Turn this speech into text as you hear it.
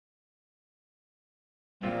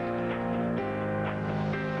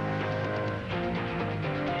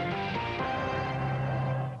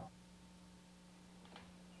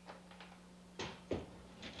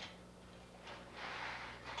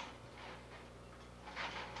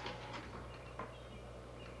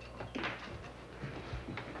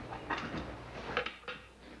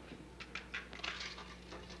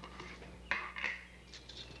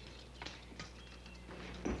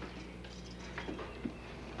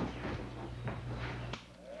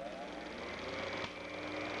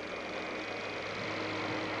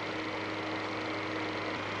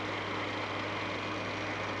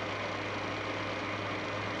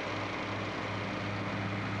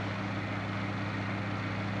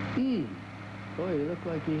Boy, you look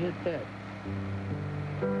like you hit that.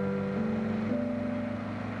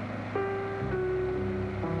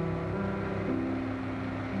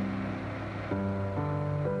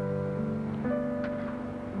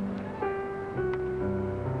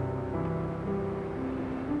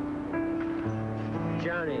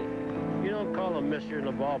 Johnny, you don't call him mister in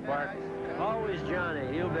the ballpark. Always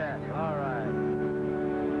Johnny, you bet. All right.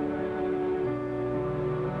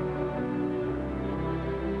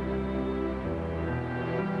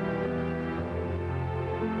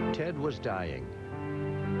 Ted was dying,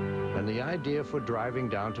 and the idea for driving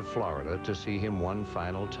down to Florida to see him one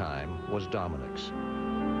final time was Dominic's.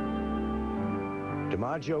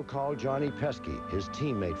 DiMaggio called Johnny Pesky, his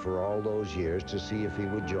teammate for all those years, to see if he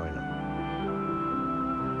would join him.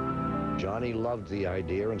 Johnny loved the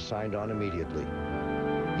idea and signed on immediately,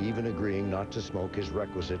 even agreeing not to smoke his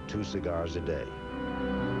requisite 2 cigars a day.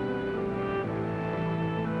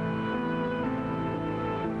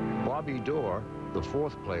 Bobby Doerr, the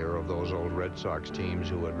 4th player of those old Red Sox teams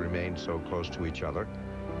who had remained so close to each other,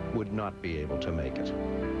 would not be able to make it.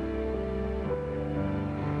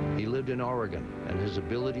 He lived in Oregon, and his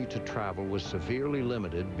ability to travel was severely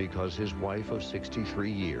limited because his wife of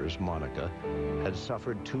 63 years, Monica, had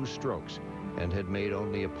suffered 2 strokes and had made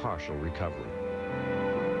only a partial recovery.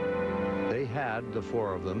 They had, the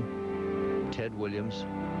 4 of them, Ted Williams,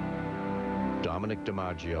 Dominic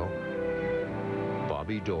DiMaggio,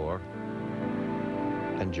 Bobby Doerr,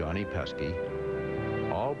 and Johnny Pesky,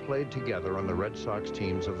 all played together on the Red Sox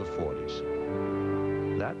teams of the 40s.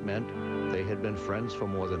 That meant they had been friends for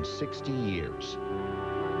more than 60 years.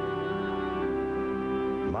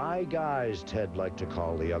 My guys, Ted liked to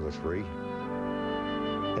call the other 3.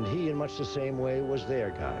 And he, in much the same way, was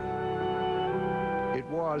their guy. It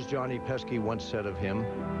was, Johnny Pesky once said of him,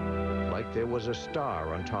 like there was a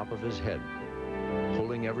star on top of his head,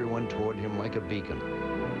 pulling everyone toward him like a beacon,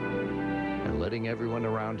 and letting everyone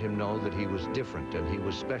around him know that he was different and he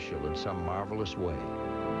was special in some marvelous way,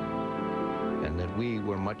 and that we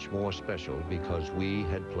were much more special because we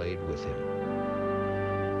had played with him.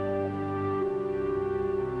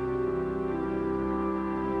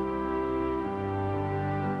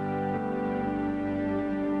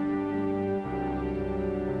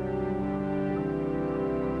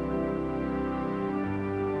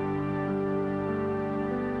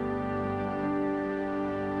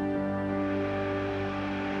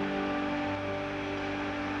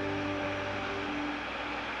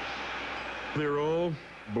 They're all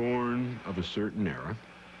born of a certain era,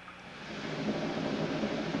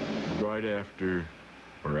 right after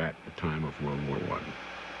or at the time of World War I.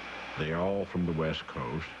 They are all from the West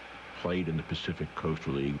Coast, played in the Pacific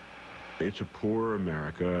Coastal League. It's a poor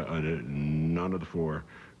America. None of the 4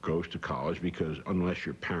 goes to college because unless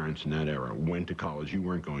your parents in that era went to college, you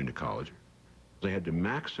weren't going to college. They had to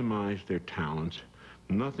maximize their talents.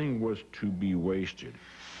 Nothing was to be wasted.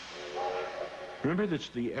 Remember, that's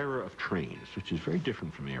the era of trains, which is very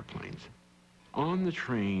different from airplanes. On the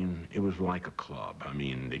train, it was like a club. I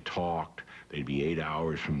mean, they talked. They'd be 8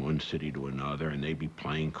 hours from one city to another, and they'd be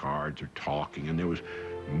playing cards or talking, and there was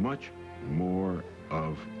much more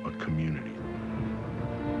of a community.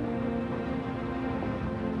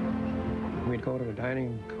 We'd go to the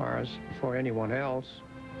dining cars before anyone else,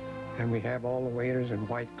 and we'd have all the waiters in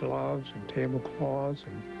white gloves and tablecloths,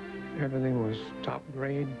 and everything was top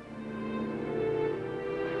grade.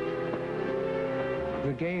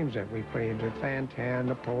 The games that we played, the fan-tan,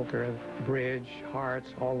 the poker, bridge, hearts,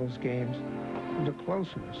 all those games, the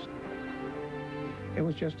closeness. It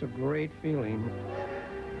was just a great feeling.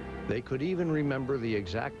 They could even remember the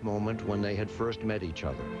exact moment when they had first met each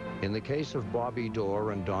other. In the case of Bobby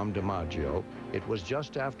Doerr and Dom DiMaggio, it was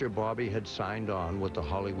just after Bobby had signed on with the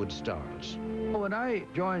Hollywood Stars. When I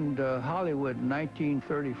joined Hollywood in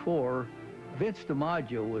 1934, Vince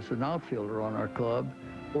DiMaggio was an outfielder on our club.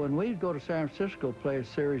 When we'd go to San Francisco, play a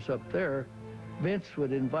series up there, Vince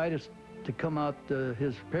would invite us to come out to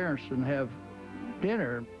his parents and have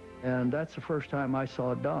dinner, and that's the first time I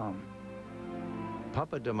saw Dom.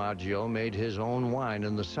 Papa DiMaggio made his own wine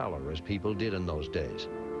in the cellar, as people did in those days.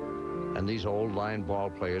 And these old-line ball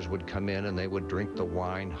players would come in and they would drink the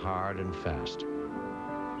wine hard and fast.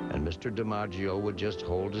 And Mr. DiMaggio would just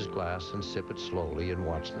hold his glass and sip it slowly and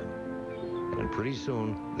watch them. And pretty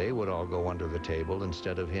soon, they would all go under the table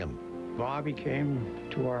instead of him. Bobby came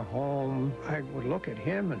to our home. I would look at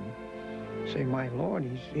him and say, my Lord,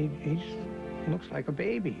 he looks like a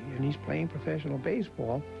baby, and he's playing professional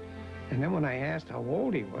baseball. And then when I asked how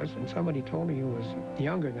old he was, and somebody told me he was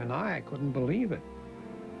younger than I couldn't believe it.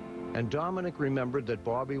 And Dominic remembered that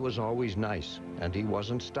Bobby was always nice, and he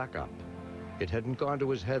wasn't stuck up. It hadn't gone to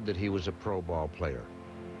his head that he was a pro ball player.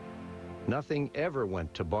 Nothing ever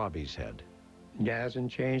went to Bobby's head. He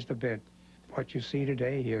hasn't changed a bit. What you see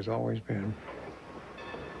today, he has always been.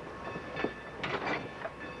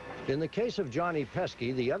 In the case of Johnny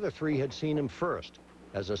Pesky, the other three had seen him first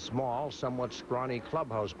as a small, somewhat scrawny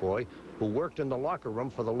clubhouse boy who worked in the locker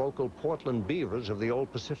room for the local Portland Beavers of the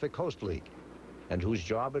old Pacific Coast League, and whose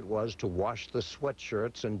job it was to wash the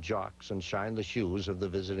sweatshirts and jocks and shine the shoes of the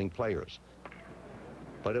visiting players.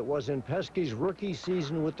 But it was in Pesky's rookie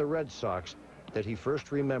season with the Red Sox that he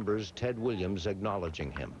first remembers Ted Williams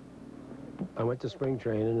acknowledging him. I went to spring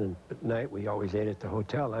training, and at night we always ate at the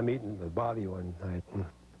hotel. I'm eating with Bobby one night, and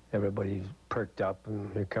everybody's perked up,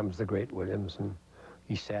 and here comes the great Williams, and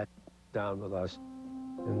he sat down with us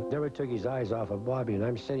and never took his eyes off of Bobby. And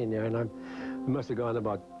I'm sitting there, and we must have gone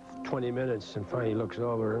about 20 minutes, and finally he looks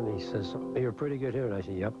over and he says, "You're pretty good here." And I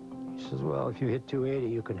said, "Yep." He says, "Well, if you hit 280,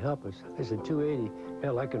 you can help us." I said, "280?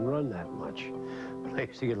 Hell, I can run that much." But I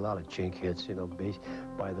used to get a lot of chink hits, you know, base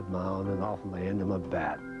by the mound and off my end of my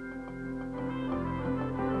bat.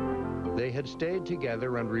 They had stayed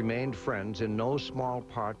together and remained friends in no small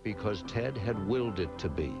part because Ted had willed it to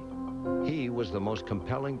be. He was the most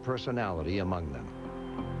compelling personality among them.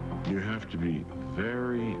 You have to be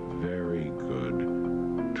very, very good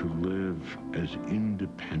to live as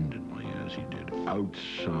independently as he did,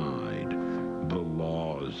 outside the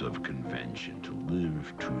laws of convention, to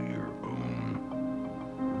live to your own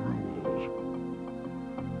rules.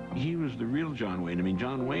 He was the real John Wayne. I mean,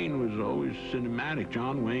 John Wayne was always cinematic.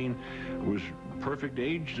 John Wayne was perfect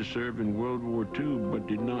age to serve in World War II, but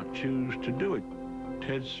did not choose to do it.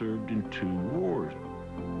 Ted served in 2 wars.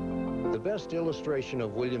 The best illustration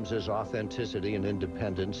of Williams's authenticity and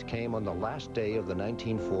independence came on the last day of the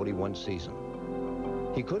 1941 season.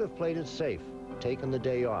 He could have played it safe, taken the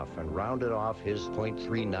day off, and rounded off his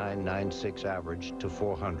 .3996 average to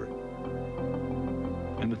 400.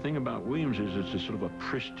 And the thing about Williams is it's a sort of a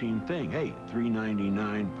pristine thing. Hey,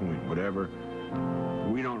 399 point whatever.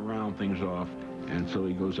 We don't round things off. And so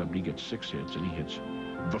he goes up and he gets 6 hits, and he hits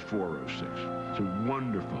the 406. It's a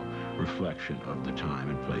wonderful reflection of the time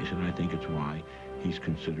and place, and I think it's why he's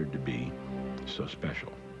considered to be so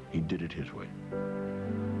special. He did it his way.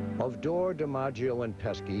 Of Dorr, DiMaggio, and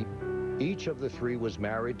Pesky, each of the three was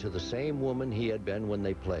married to the same woman he had been when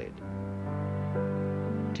they played.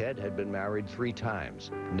 Ted had been married 3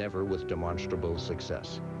 times, never with demonstrable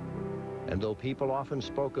success. And though people often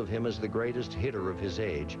spoke of him as the greatest hitter of his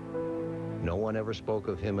age, no one ever spoke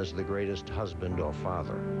of him as the greatest husband or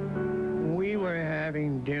father. We were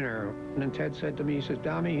having dinner, and then Ted said to me, he says,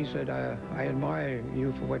 "Dommy," he said, I admire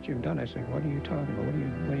you for what you've done." I said, "What are you talking about? What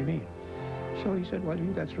do you mean?" So he said, "Well,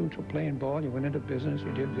 you got through to playing ball, you went into business,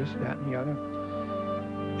 you did this, that, and the other."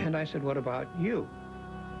 And I said, "What about you?"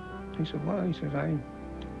 He said, "Well," he said, "I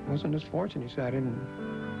wasn't as fortunate." He said,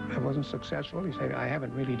 I wasn't successful." He said, "I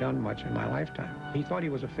haven't really done much in my lifetime." He thought he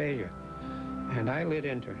was a failure. And I lit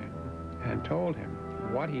into him and told him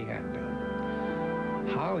what he had done,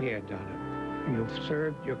 how he had done it. You've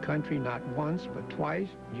served your country not once, but twice.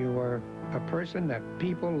 You were a person that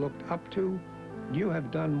people looked up to. You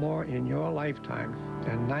have done more in your lifetime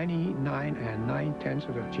than 99 9/10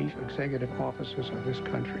 of the chief executive officers of this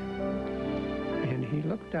country. And he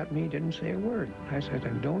looked at me, didn't say a word. I said,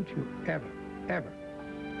 "And don't you ever, ever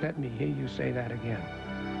let me hear you say that again."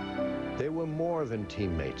 They were more than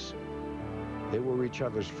teammates. They were each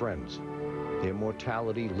other's friends. Their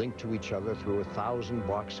mortality linked to each other through 1,000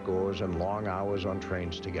 box scores and long hours on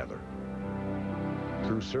trains together.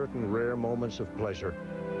 Through certain rare moments of pleasure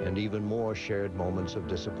and even more shared moments of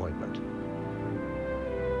disappointment.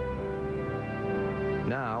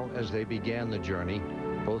 Now, as they began the journey,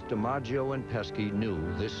 both DiMaggio and Pesky knew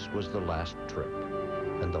this was the last trip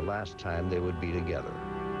and the last time they would be together,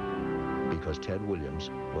 because Ted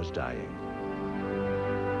Williams was dying.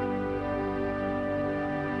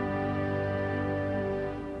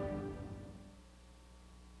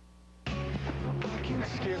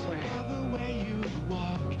 Excuse me.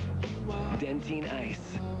 Dentine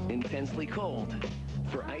Ice. Intensely cold.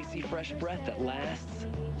 For icy fresh breath that lasts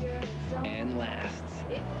and lasts.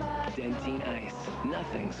 Dentine Ice.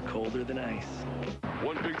 Nothing's colder than ice.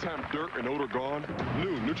 One big time dirt and odor gone?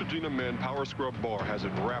 New Neutrogena Men Power Scrub Bar has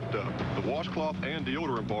it wrapped up. The washcloth and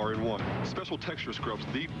deodorant bar in one. Special texture scrubs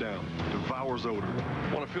deep down. Devours odor.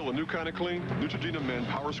 Want to feel a new kind of clean? Neutrogena Men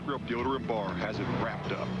Power Scrub Deodorant Bar has it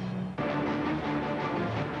wrapped up.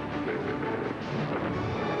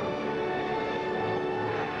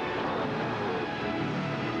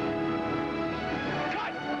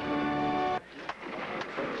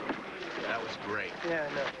 That was great. Yeah,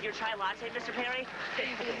 I know. Your chai latte, Mr. Perry?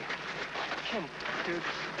 Kim, dude,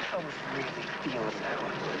 I was really feeling that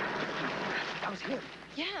one. That was him.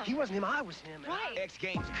 Yeah. He wasn't him, I was him. Right. X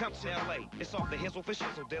Games come to LA. It's off the hizzle for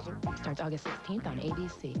shizzle dizzle. Starts August 16th on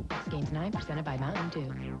ABC. X Games 9 presented by Mountain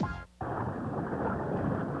Dew.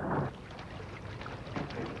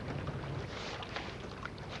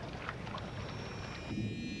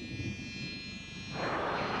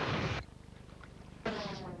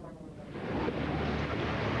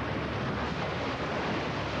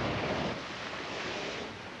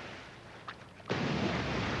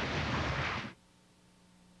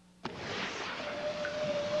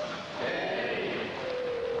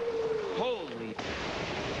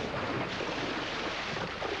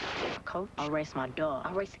 Coach, I'll race my dog.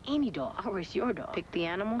 I'll race any dog. I'll race your dog. Pick the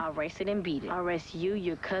animal, I'll race it and beat it. I'll race you,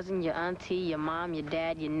 your cousin, your auntie, your mom, your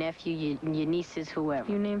dad, your nephew, your nieces,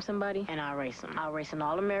 whoever. You name somebody, and I'll race them. I'll race an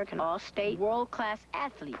All-American, All-State, world-class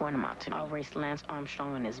athlete. Point them out to me. I'll race Lance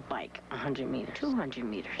Armstrong on his bike, 100 meters, 200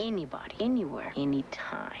 meters. Anybody, anywhere,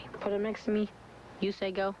 anytime. Put him next to me, you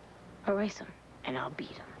say go, I'll race him, and I'll beat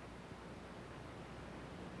him.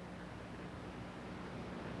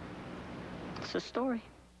 It's a story.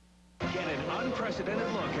 Get an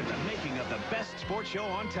unprecedented look at the making of the best sports show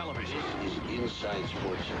on television. This is Inside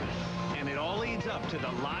Sports Center. And it all leads up to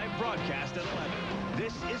the live broadcast at 11.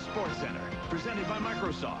 This is Sports Center, presented by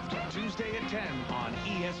Microsoft, Tuesday at 10 on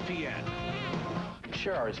ESPN.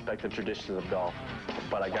 Sure, I respect the traditions of golf,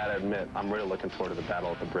 but I gotta admit, I'm really looking forward to the battle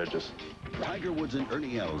at the bridges. Tiger Woods and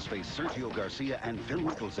Ernie Els face Sergio Garcia and Phil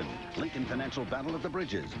Mickelson. Lincoln Financial Battle of the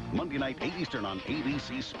Bridges. Monday night, 8 Eastern on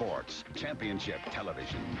ABC Sports. Championship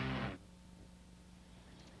Television.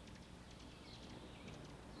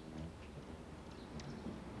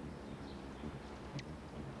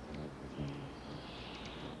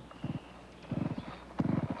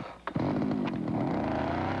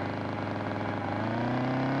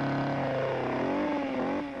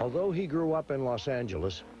 Although he grew up in Los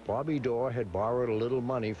Angeles, Bobby Doerr had borrowed a little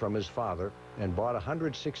money from his father and bought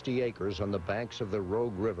 160 acres on the banks of the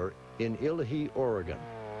Rogue River in Illinois, Oregon.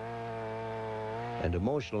 And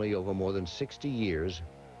emotionally, over more than 60 years,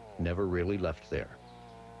 never really left there.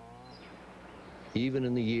 Even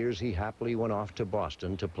in the years he happily went off to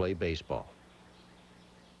Boston to play baseball.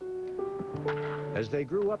 As they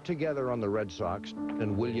grew up together on the Red Sox,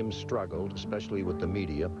 and Williams struggled, especially with the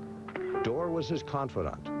media, Doerr was his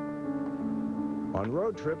confidant. On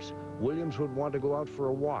road trips, Williams would want to go out for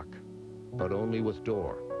a walk, but only with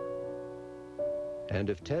Doerr. And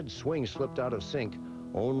if Ted's swing slipped out of sync,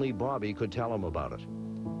 only Bobby could tell him about it.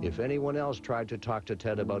 If anyone else tried to talk to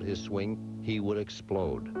Ted about his swing, he would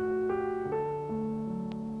explode.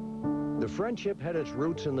 The friendship had its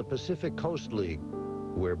roots in the Pacific Coast League,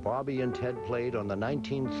 where Bobby and Ted played on the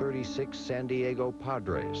 1936 San Diego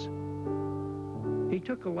Padres. He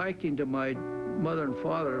took a liking to my mother and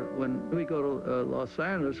father. When we go to Los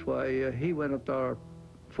Angeles, why, he went up to our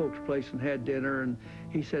folks' place and had dinner, and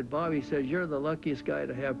he said, Bobby says, you're the luckiest guy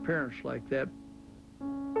to have parents like that.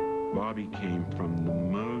 Bobby came from the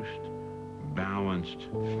most balanced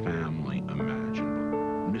family imaginable.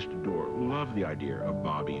 Mr. Doerr loved the idea of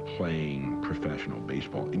Bobby playing professional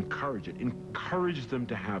baseball, encouraged it, encouraged them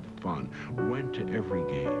to have fun, went to every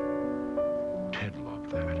game. Ted loved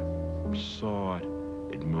that, saw it,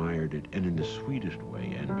 admired it, and in the sweetest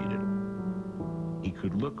way envied it. He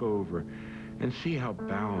could look over and see how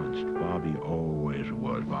balanced Bobby always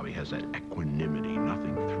was. Bobby has that equanimity,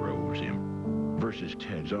 nothing throws him, versus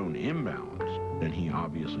Ted's own imbalance. And he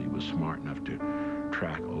obviously was smart enough to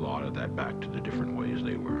track a lot of that back to the different ways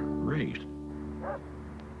they were raised.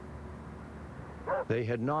 They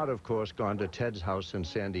had not, of course, gone to Ted's house in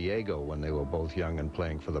San Diego when they were both young and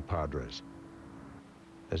playing for the Padres,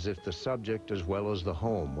 as if the subject as well as the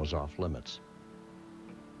home was off limits.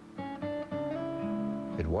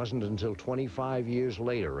 It wasn't until 25 years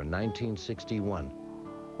later in 1961,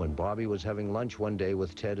 when Bobby was having lunch one day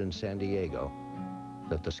with Ted in San Diego,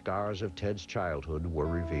 that the scars of Ted's childhood were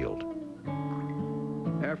revealed.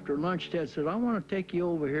 After lunch, Ted said, I want to take you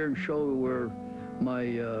over here and show you where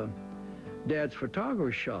my dad's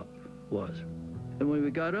photography shop was. And when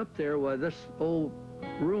we got up there, why, this old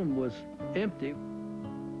room was empty.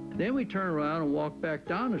 Then we turned around and walked back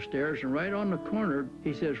down the stairs, and right on the corner,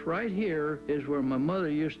 he says, right here is where my mother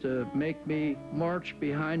used to make me march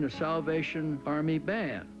behind the Salvation Army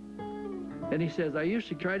band. And he says, I used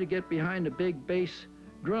to try to get behind the big bass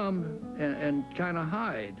drum and kind of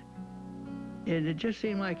hide. And it just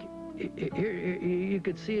seemed like you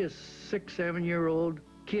could see a 6, 7-year-old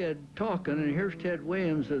kid talking, and here's Ted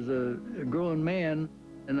Williams as a grown man.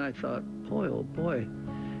 And I thought, boy, oh boy,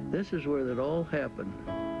 this is where that all happened.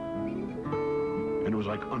 And it was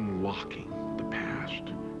like unlocking the past.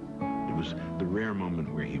 It was the rare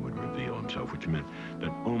moment where he would reveal himself, which meant that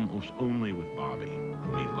almost only with Bobby,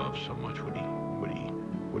 whom he loved so much, would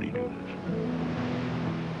he do this.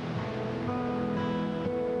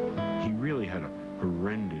 He really had a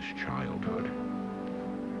horrendous childhood.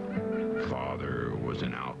 Father was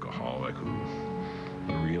an alcoholic who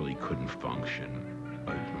really couldn't function.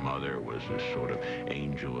 His mother was this sort of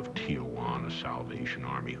angel of Tijuana Salvation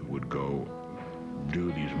Army who would go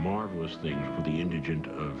do these marvelous things for the indigent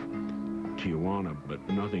of Tijuana, but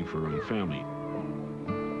nothing for her own family.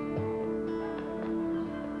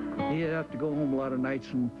 He'd have to go home a lot of nights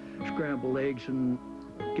and scramble eggs and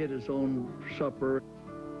get his own supper.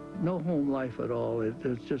 No home life at all.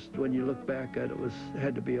 It's just, when you look back at it,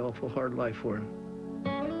 had to be an awful hard life for him.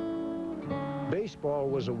 Baseball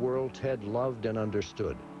was a world Ted loved and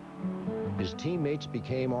understood. His teammates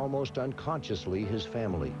became almost unconsciously his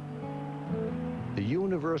family. The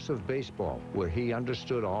universe of baseball, where he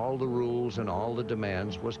understood all the rules and all the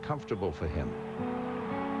demands, was comfortable for him.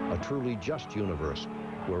 A truly just universe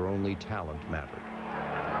where only talent mattered.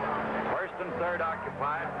 First and third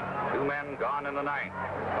occupied. 2 men gone in the ninth.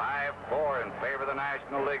 5-4 in favor of the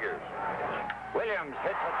National Leaguers. Williams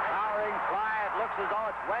hits a towering fly. It looks as though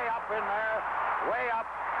it's way up in there. Way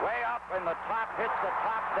up, and the top hits the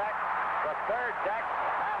top deck, the third deck,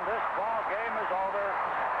 and this ball game is over.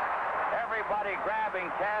 Everybody grabbing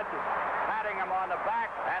Ted, patting him on the back,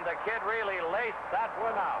 and the kid really laced that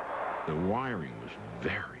one out. The wiring was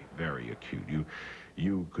very, very acute.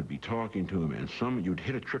 You could be talking to him, and you'd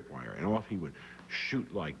hit a tripwire, and off he would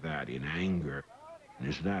shoot like that in anger.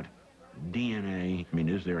 Is that DNA? I mean,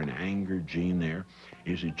 is there an anger gene there?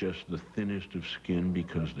 Is it just the thinnest of skin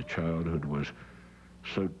because the childhood was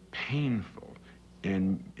so painful?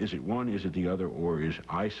 And is it one, is it the other, or is,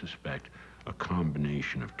 I suspect, a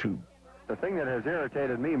combination of two? The thing that has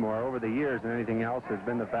irritated me more over the years than anything else has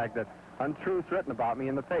been the fact that untruth's written about me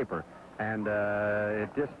in the paper. And it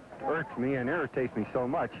just irks me and irritates me so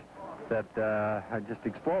much that I just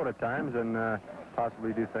explode at times and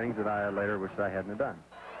possibly do things that I later wish I hadn't have done.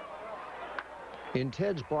 In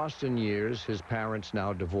Ted's Boston years, his parents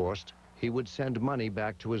now divorced, he would send money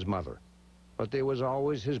back to his mother. But there was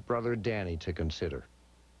always his brother Danny to consider.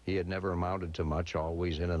 He had never amounted to much,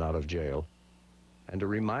 always in and out of jail. And a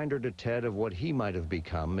reminder to Ted of what he might have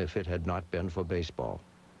become if it had not been for baseball.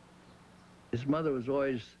 His mother was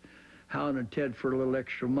always hounding Ted for a little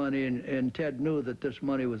extra money, and Ted knew that this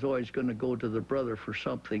money was always going to go to the brother for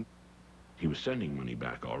something. He was sending money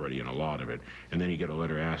back already, and a lot of it, and then he'd get a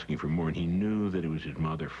letter asking for more, and he knew that it was his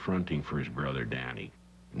mother fronting for his brother Danny.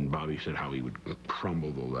 And Bobby said how he would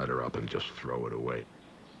crumble the letter up and just throw it away.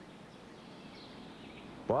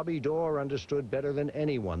 Bobby Doerr understood better than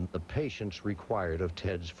anyone the patience required of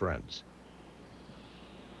Ted's friends.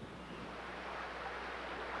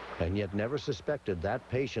 And yet never suspected that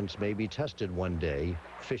patience may be tested one day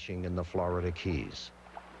fishing in the Florida Keys.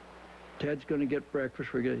 Ted's going to get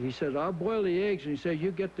breakfast. He says, I'll boil the eggs, and he says,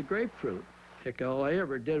 you get the grapefruit. Heck, all I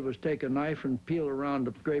ever did was take a knife and peel around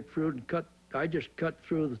the grapefruit and cut. I just cut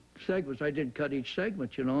through the segments. I didn't cut each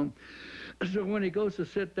segment, you know. So when he goes to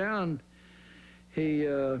sit down, he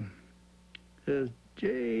says,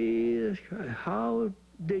 gee, how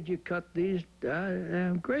did you cut these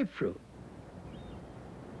grapefruit?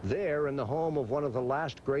 There, in the home of one of the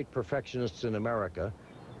last great perfectionists in America,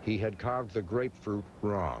 he had carved the grapefruit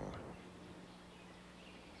wrong.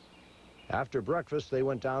 After breakfast, they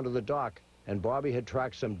went down to the dock, and Bobby had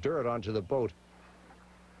tracked some dirt onto the boat.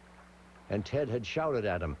 And Ted had shouted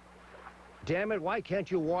at him, "Damn it, why can't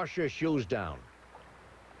you wash your shoes down?"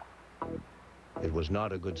 It was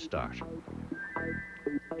not a good start.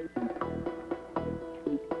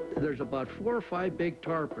 There's about 4 or 5 big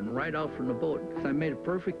tarpon right out from the boat. I made a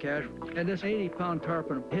perfect cast, and this 80-pound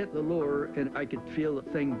tarpon hit the lure, and I could feel the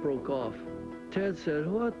thing broke off. Ted said,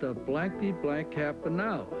 what the blankety blank happened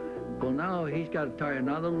now? Well, now he's got to tie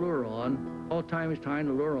another lure on. All the time he's tying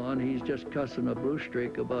the lure on, he's just cussing a blue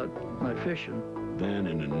streak about my fishing. Then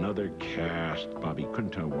in another cast, Bobby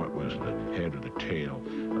couldn't tell what was the head or the tail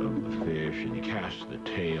of the fish, and he casts the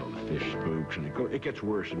tail, and the fish spooks, and it gets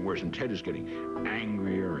worse and worse, and Ted is getting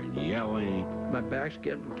angrier and yelling. My back's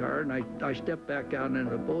getting tired, and I stepped back out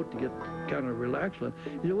into the boat to get kind of relaxed.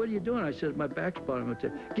 He said, what are you doing? I said, my back's bothering me. I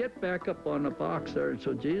said, get back up on the box there. And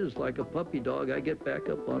so, Jesus, like a puppy dog, I get back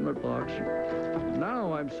up on the box.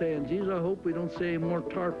 Now I'm saying, Jesus, I hope we don't see any more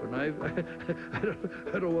tarpon.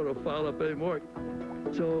 I don't want to foul up anymore.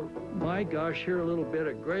 So, my gosh, here a little bit,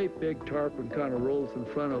 a great big tarpon kind of rolls in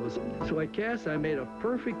front of us. So I made a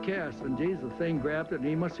perfect cast, and geez, the thing grabbed it, and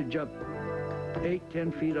he must have jumped. 8,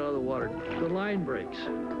 10 feet out of the water. The line breaks.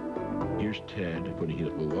 Here's Ted putting his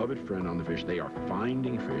beloved friend on the fish. They are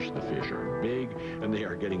finding fish. The fish are big, and they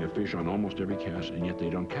are getting a fish on almost every cast, and yet they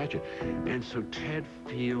don't catch it. And so Ted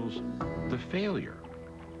feels the failure.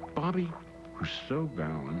 Bobby, who's so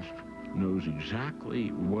balanced, knows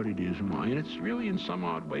exactly what it is in mind. And it's really in some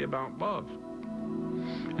odd way about love.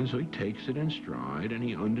 And so he takes it in stride, and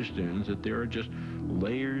he understands that there are just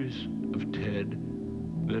layers of Ted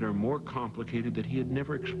that are more complicated that he had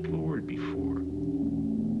never explored before.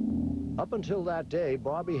 Up until that day,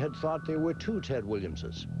 Bobby had thought there were 2 Ted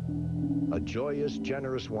Williamses. A joyous,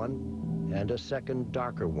 generous one, and a second,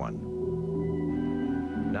 darker one.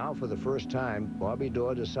 Now, for the first time, Bobby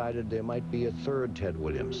Dorr decided there might be a 3rd Ted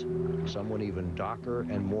Williams, someone even darker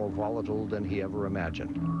and more volatile than he ever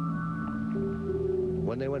imagined.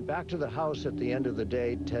 When they went back to the house at the end of the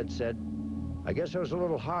day, Ted said, "I guess I was a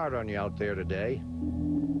little hard on you out there today."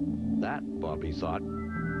 That, Bobby thought,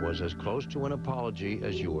 was as close to an apology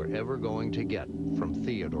as you were ever going to get from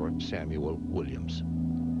Theodore Samuel Williams.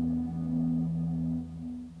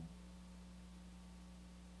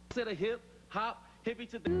 To the hip, hop, hippie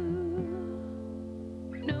to the...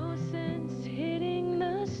 No sense hitting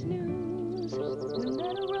the snooze when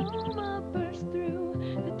that aroma bursts through.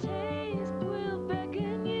 The taste will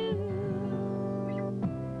beckon you.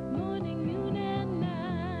 Morning, noon, and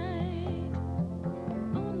night.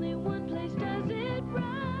 Only one place does it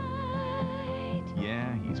right.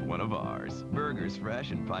 Yeah, he's one of ours. Burgers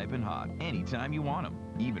fresh and piping hot. Anytime you want them,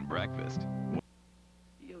 even breakfast.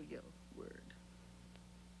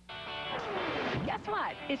 Guess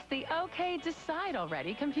what? It's the OK Decide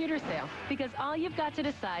Already computer sale. Because all you've got to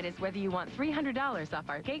decide is whether you want $300 off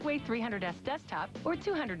our Gateway 300S desktop or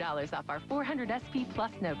 $200 off our 400 SP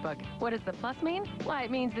Plus notebook. What does the plus mean? Why,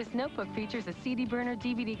 it means this notebook features a CD burner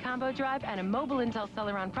DVD combo drive and a mobile Intel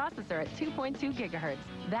Celeron processor at 2.2 gigahertz.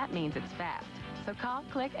 That means it's fast. So call,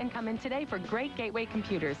 click, and come in today for great Gateway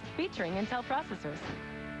computers featuring Intel processors.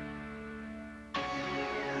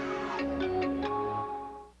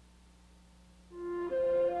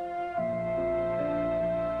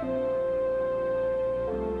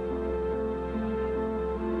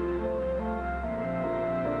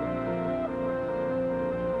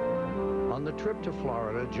 On the trip to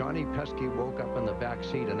Florida, Johnny Pesky woke up in the back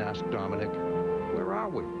seat and asked Dominic, "Where are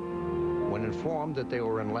we?" When informed that they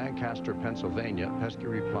were in Lancaster, Pennsylvania, Pesky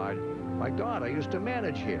replied, "My God, I used to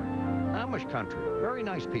manage here. Amish country, very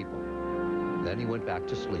nice people." Then he went back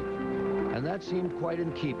to sleep. And that seemed quite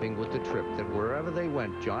in keeping with the trip, that wherever they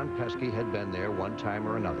went, John Pesky had been there one time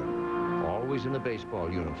or another, always in the baseball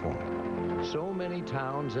uniform. So many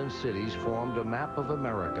towns and cities formed a map of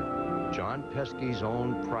America, John Pesky's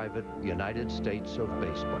own private United States of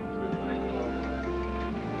baseball.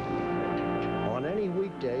 On any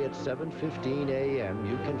weekday at 7:15 a.m.,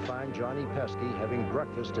 you can find Johnny Pesky having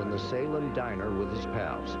breakfast in the Salem Diner with his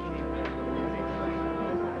pals.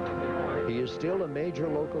 He is still a major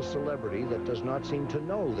local celebrity that does not seem to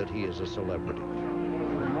know that he is a celebrity.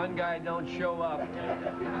 When one guy don't show up,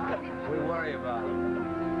 we worry about him.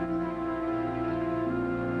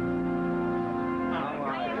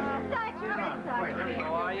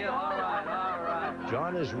 How are you? All right, all right.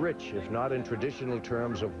 John is rich, if not in traditional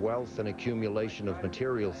terms of wealth and accumulation of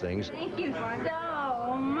material things. Thank you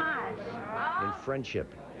so much. In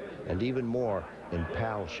friendship, and even more in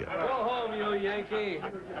palship. Go home, you Yankee.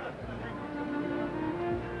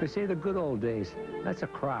 They say the good old days. That's a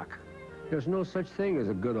crock. There's no such thing as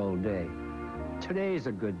a good old day. Today's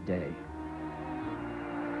a good day.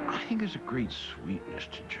 I think there's a great sweetness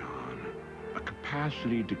to John, a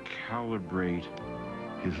capacity to calibrate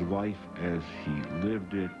his life as he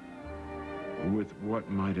lived it with what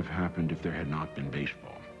might have happened if there had not been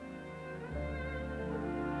baseball.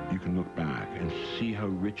 You can look back and see how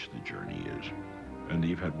rich the journey is, and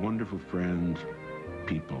you've had wonderful friends,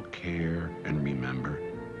 people care and remember.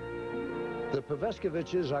 The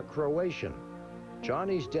Paveskoviches are Croatian.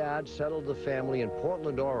 Johnny's dad settled the family in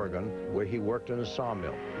Portland, Oregon, where he worked in a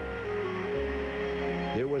sawmill.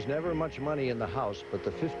 There was never much money in the house, but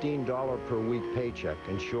the $15 per week paycheck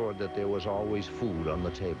ensured that there was always food on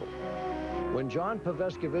the table. When John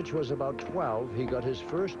Paveskovich was about 12, he got his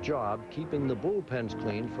first job keeping the bullpens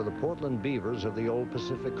clean for the Portland Beavers of the old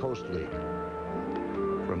Pacific Coast League.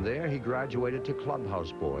 From there, he graduated to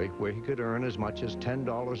clubhouse boy, where he could earn as much as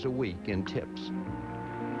 $10 a week in tips.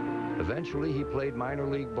 Eventually, he played minor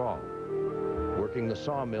league ball, working the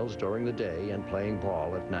sawmills during the day and playing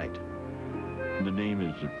ball at night. The name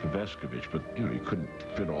is Paveskovich, but you couldn't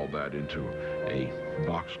fit all that into a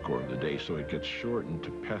box score of the day, so it gets shortened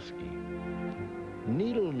to Pesky.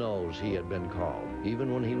 Needle Nose, he had been called,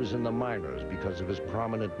 even when he was in the minors because of his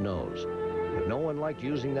prominent nose. But no one liked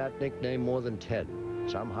using that nickname more than Ted,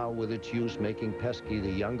 somehow with its use making Pesky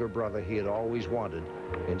the younger brother he had always wanted,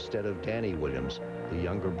 instead of Danny Williams, the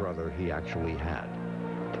younger brother he actually had.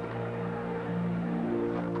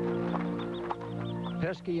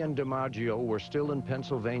 Pesky and DiMaggio were still in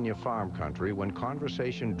Pennsylvania farm country when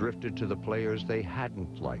conversation drifted to the players they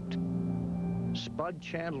hadn't liked. Spud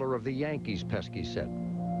Chandler of the Yankees, Pesky said,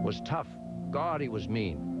 was tough. God, he was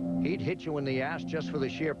mean. He'd hit you in the ass just for the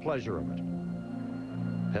sheer pleasure of it.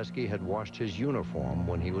 Pesky had washed his uniform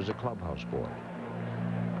when he was a clubhouse boy.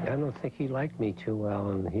 I don't think he liked me too well,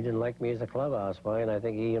 and he didn't like me as a clubhouse boy, and I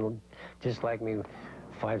think he just liked me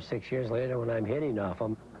 5, 6 years later when I'm hitting off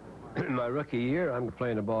him. My rookie year, I'm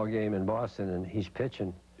playing a ball game in Boston, and he's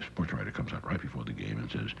pitching. The sports writer comes up right before the game and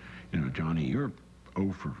says, you know, Johnny, you're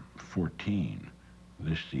 0 for 14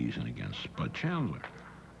 this season against Spud Chandler.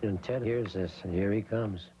 And Ted hears this, and here he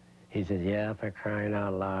comes. He said, yeah, for crying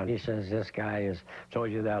out loud. He says, this guy has told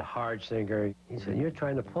you that hard sinker. He said, you're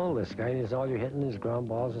trying to pull this guy, and all you're hitting is ground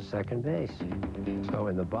balls at second base. So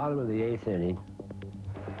in the bottom of the 8th inning,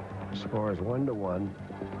 scores 1-1.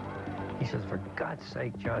 He says, for God's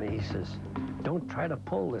sake, Johnny, he says, don't try to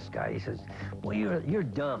pull this guy. He says, well, you're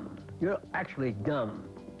dumb. You're actually dumb.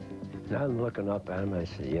 And I'm looking up at him, I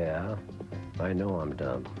said, yeah, I know I'm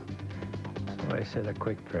dumb. So I said a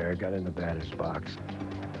quick prayer, got in the batter's box.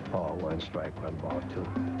 Ball 1, strike 1, ball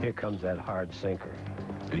 2. Here comes that hard sinker.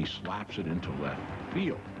 And he slaps it into left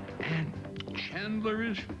field. And Chandler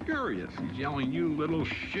is furious. He's yelling, you little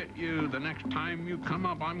shit, you. The next time you come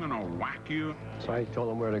up, I'm going to whack you. So I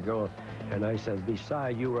told him where to go. And I said,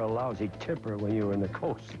 besides, you were a lousy tipper when you were in the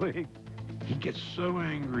Coast League. He gets so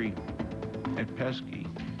angry at Pesky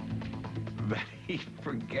that he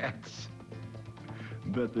forgets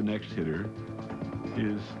that the next hitter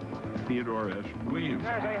is Theodore S. Williams.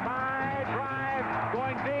 There's a high drive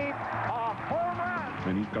going deep, a home run.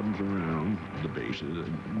 And he comes around the bases,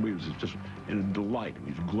 and Williams is just in a delight.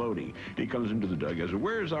 He's gloating. He comes into the dugout and says,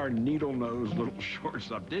 where's our needle-nosed little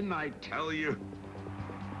shortstop? Didn't I tell you?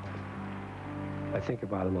 I think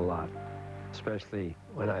about him a lot, especially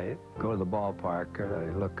when I go to the ballpark and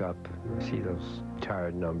I look up and see those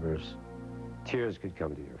tired numbers. Tears could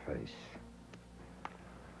come to your face.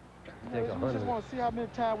 We just want to see how many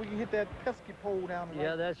times we can hit that pesky pole down the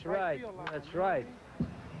Yeah, that's right. That's right.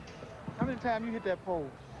 How many times you hit that pole?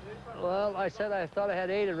 Well, I said I thought I had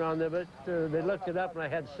 8 around there, but they looked it up and I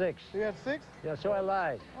had 6. You had 6? Yeah, so I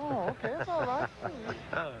lied. Oh, okay, that's all right.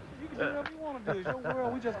 You can do whatever you want to do. It's your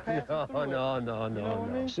world. We just pass it through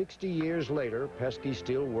No. 60 years later, Pesky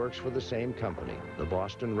still works for the same company, the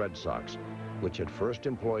Boston Red Sox, which had first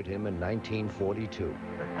employed him in 1942.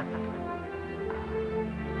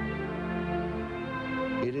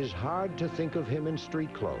 It is hard to think of him in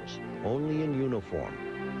street clothes, only in uniform,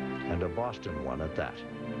 and a Boston one at that.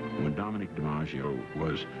 When Dominic DiMaggio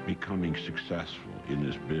was becoming successful in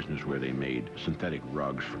this business where they made synthetic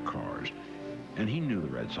rugs for cars, and he knew the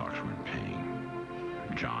Red Sox weren't paying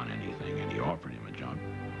John anything, and he offered him a job.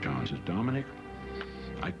 John says, Dominic,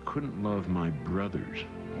 I couldn't love my brothers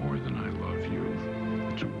more than I love you.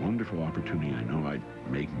 It's a wonderful opportunity. I know I'd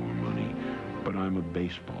make more money, but I'm a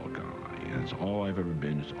baseball guy, and it's all I've ever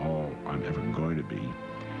been. It's all I'm ever going to be.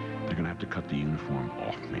 They're going to have to cut the uniform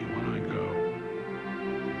off me when I go.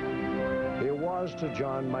 There was to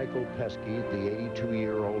John Michael Pesky, the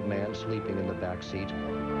 82-year-old man sleeping in the back seat,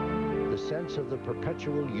 the sense of the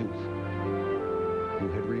perpetual youth who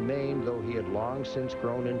had remained, though he had long since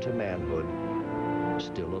grown into manhood,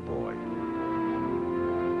 still a boy.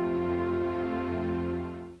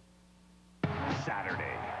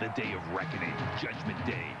 Saturday, the day of reckoning, Judgment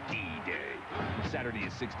Day, D-Day. Saturday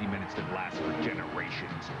is 60 minutes that lasts for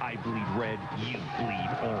generations. I bleed red, you bleed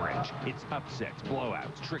orange. It's upsets,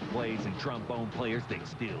 blowouts, trick plays, and trombone players they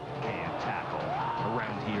still can't tackle.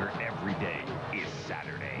 Around here, every day is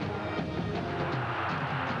Saturday.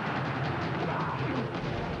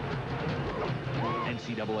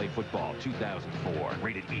 NCAA Football 2004,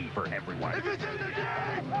 rated E for everyone. If it's in the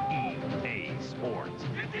game! EA Sports.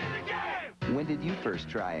 It's in the game! When did you first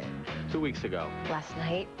try it? 2 weeks ago. Last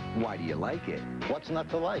night. Why do you like it? What's not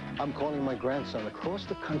to like? I'm calling my grandson across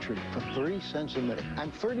the country for 3 cents a minute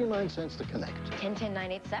and 39 cents to connect.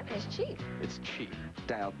 10-10-987 is cheap. It's cheap.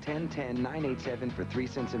 Dial 10-10-987 for 3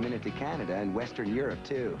 cents a minute to Canada and Western Europe,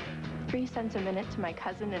 too. 3 cents a minute to my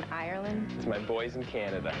cousin in Ireland. It's my boys in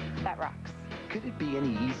Canada. That rocks. Could it be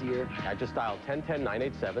any easier? I just dialed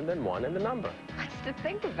 10-10-987, then 1 and the number. Lots to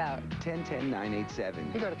think about.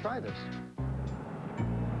 10-10-987. You gotta try this.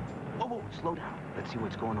 Oh, slow down. Let's see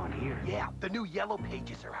what's going on here. Yeah, the new yellow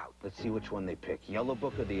pages are out. Let's see which one they pick, yellow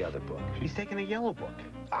book or the other book. He's taking a yellow book.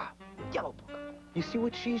 Ah, yellow book. You see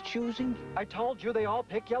what she's choosing? I told you they all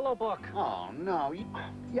pick yellow book. Oh, no.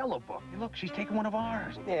 Yellow book. Hey, look, she's taking one of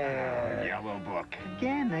ours. Yeah. Yellow book.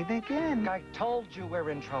 Again. I told you we're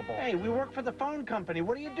in trouble. Hey, we work for the phone company.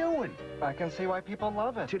 What are you doing? I can see why people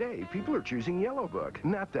love it. Today, people are choosing Yellow Book,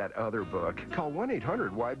 not that other book. Call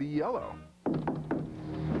 1-800-YB-YELLOW.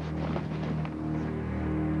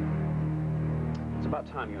 It's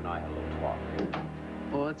about time you and I had a little talk.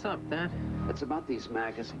 Well, what's up, Dad? It's about these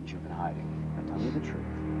magazines you've been hiding. Now, tell me the truth.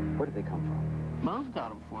 Where did they come from? Mom got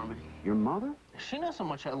them for me. Your mother? She knows how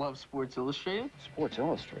much I love Sports Illustrated. Sports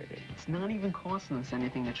Illustrated? It's not even costing us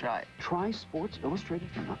anything to try. Try Sports Illustrated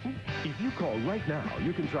for nothing? If you call right now,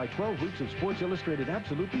 you can try 12 weeks of Sports Illustrated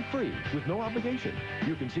absolutely free, with no obligation.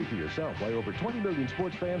 You can see for yourself why over 20 million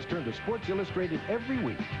sports fans turn to Sports Illustrated every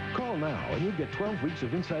week. Call now, and you'll get 12 weeks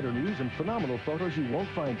of insider news and phenomenal photos you won't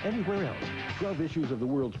find anywhere else. 12 issues of the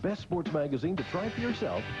world's best sports magazine to try for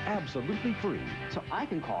yourself, absolutely free. So I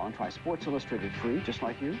can call and try Sports Illustrated free, just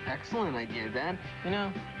like you? Excellent idea, Dad. You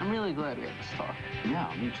know, I'm really glad we had this talk.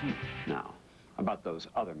 Yeah, me too. Now, about those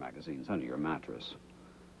other magazines under your mattress.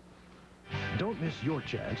 Don't miss your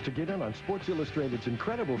chance to get in on Sports Illustrated's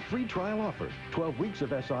incredible free trial offer. 12 weeks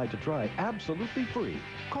of SI to try absolutely free.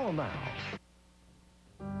 Call now.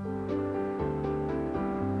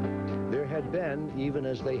 There had been, even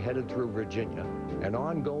as they headed through Virginia, an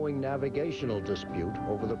ongoing navigational dispute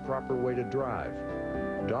over the proper way to drive.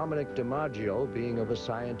 Dominic DiMaggio, being of a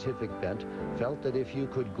scientific bent, felt that if you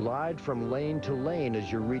could glide from lane to lane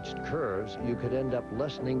as you reached curves, you could end up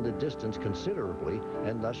lessening the distance considerably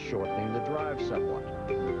and thus shortening the drive somewhat.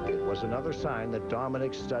 It was another sign that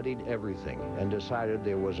Dominic studied everything and decided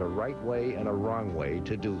there was a right way and a wrong way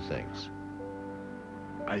to do things.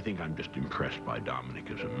 I think I'm just impressed by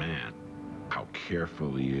Dominic as a man. How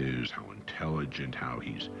careful he is, how intelligent, how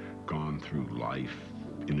he's gone through life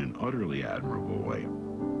in an utterly admirable way.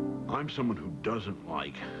 I'm someone who doesn't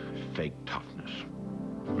like fake toughness.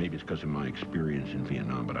 Maybe it's because of my experience in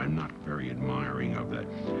Vietnam, but I'm not very admiring of that,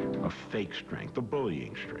 of fake strength, of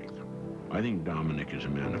bullying strength. I think Dominic is a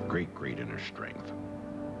man of great, great inner strength.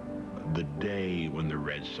 The day when the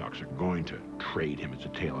Red Sox are going to trade him at the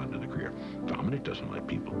tail end of the career, Dominic doesn't let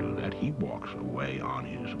people do that. He walks away on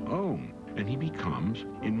his own. And he becomes,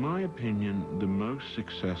 in my opinion, the most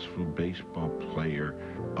successful baseball player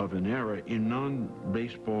of an era in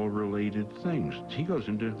non-baseball related things. He goes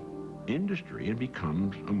into industry and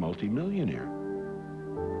becomes a multimillionaire.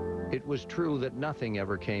 It was true that nothing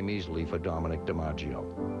ever came easily for Dominic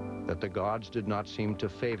DiMaggio, that the gods did not seem to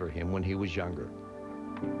favor him when he was younger.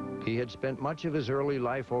 He had spent much of his early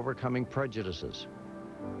life overcoming prejudices.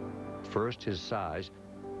 First, his size,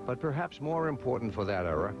 but perhaps more important for that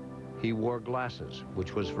era, he wore glasses,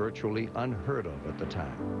 which was virtually unheard of at the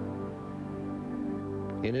time.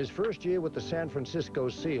 In his first year with the San Francisco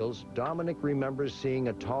Seals, Dominic remembers seeing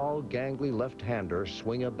a tall, gangly left-hander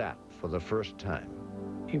swing a bat for the first time.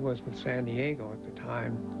 He was with San Diego at the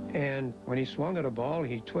time, and when he swung at a ball,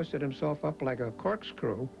 he twisted himself up like a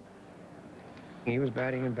corkscrew. He was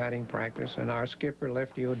batting in batting practice, and our skipper,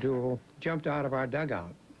 Lefty O'Doul, jumped out of our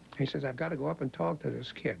dugout. He says, "I've got to go up and talk to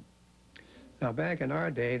this kid." Now, back in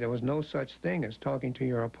our day, there was no such thing as talking to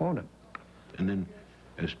your opponent. And then,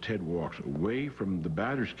 as Ted walks away from the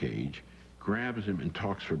batter's cage, grabs him and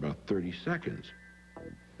talks for about 30 seconds,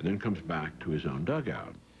 and then comes back to his own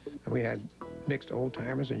dugout. We had mixed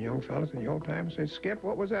old-timers and young fellas, and the old-timers said, "Skip,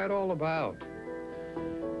 what was that all about?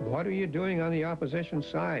 What are you doing on the opposition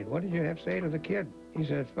side? What did you have to say to the kid?" He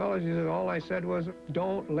said, "Fellas," he said, "all I said was,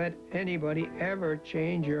 don't let anybody ever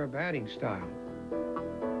change your batting style."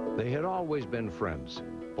 They had always been friends,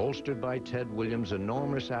 bolstered by Ted Williams'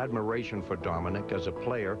 enormous admiration for Dominic as a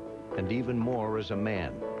player and even more as a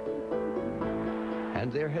man.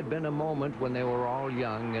 And there had been a moment when they were all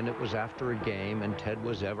young and it was after a game and Ted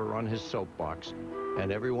was ever on his soapbox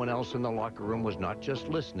and everyone else in the locker room was not just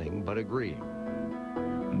listening but agreeing.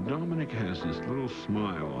 Dominic has this little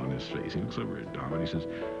smile on his face. He looks over at Dom and he says,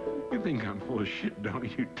 "You think I'm full of shit,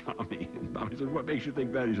 don't you, Tommy?" And Tommy says, "What makes you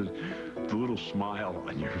think that?" He says, "The little smile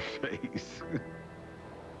on your face."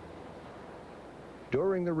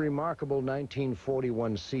 During the remarkable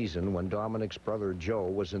 1941 season, when Dominic's brother Joe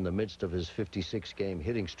was in the midst of his 56-game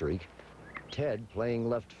hitting streak, Ted, playing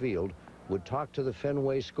left field, would talk to the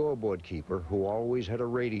Fenway scoreboard keeper, who always had a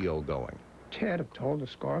radio going. Ted told the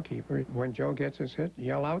scorekeeper, when Joe gets his hit,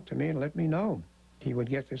 yell out to me and let me know. He would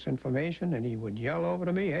get this information, and he would yell over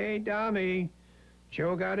to me, "Hey, Dommy,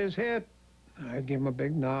 Joe got his hit." I'd give him a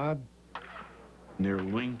big nod. They're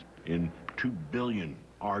linked in 2 billion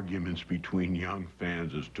arguments between young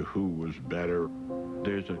fans as to who was better.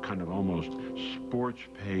 There's a kind of almost sports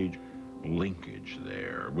page linkage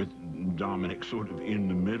there, with Dominic sort of in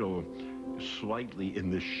the middle, slightly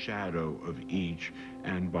in the shadow of each,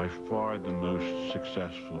 and by far the most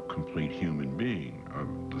successful, complete human being of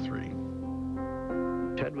the three.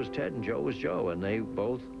 Ted was Ted and Joe was Joe, and they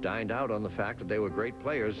both dined out on the fact that they were great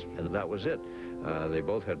players, and that was it. They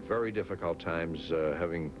both had very difficult times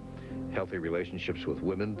having healthy relationships with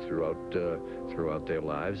women throughout their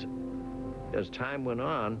lives. As time went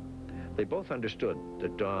on, they both understood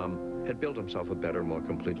that Dom had built himself a better, more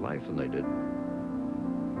complete life than they did.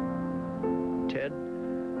 Ted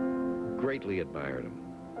greatly admired him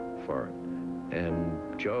for it,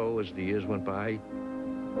 and Joe, as the years went by,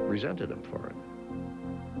 resented him for it.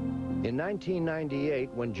 In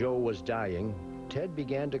 1998, when Joe was dying, Ted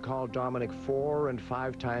began to call Dominic 4 and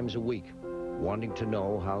 5 times a week, wanting to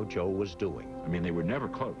know how Joe was doing. I mean, they were never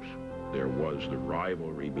close. There was the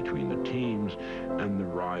rivalry between the teams and the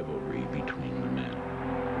rivalry between the men.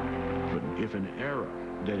 But if an era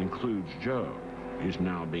that includes Joe is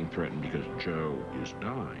now being threatened because Joe is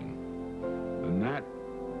dying, then that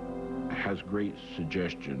has great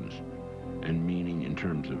suggestions and meaning in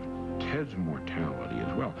terms of Ted's mortality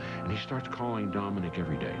as well. And he starts calling Dominic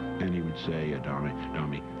every day. And he would say,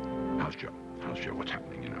 Dominic, how's Joe? How's Joe? What's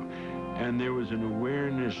happening, you know? And there was an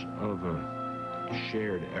awareness of a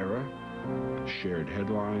shared era, shared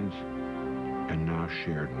headlines, and now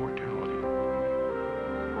shared mortality.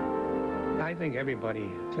 I think everybody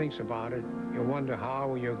thinks about it. You wonder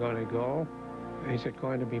how you're going to go. Is it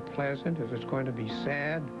going to be pleasant? Is it going to be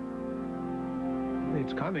sad?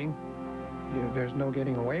 It's coming. There's no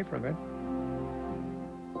getting away from it.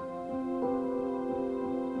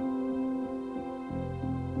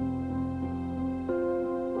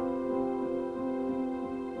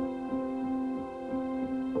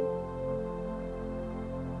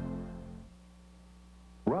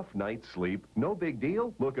 Rough night's sleep? No big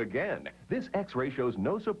deal? Look again. This X-ray shows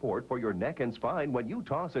no support for your neck and spine when you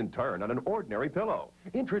toss and turn on an ordinary pillow.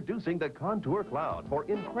 Introducing the Contour Cloud for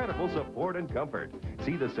incredible support and comfort.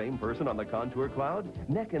 See the same person on the Contour Cloud?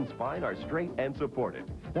 Neck and spine are straight and supported.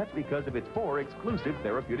 That's because of its 4 exclusive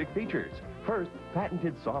therapeutic features. First,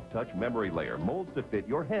 patented soft touch memory layer molds to fit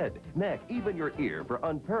your head, neck, even your ear for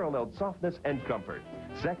unparalleled softness and comfort.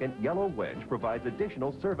 Second, Yellow Wedge provides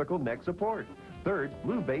additional cervical neck support. Third,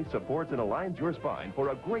 Blue Base supports and aligns your spine for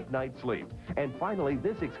a great night's sleep. And finally,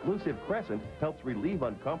 this exclusive crescent helps relieve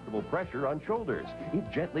uncomfortable pressure on shoulders. It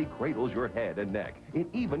gently cradles your head and neck. It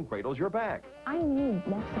even cradles your back. I need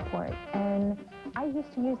neck support, and I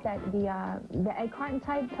used to use the egg carton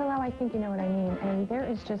type pillow. I think you know what I mean. And there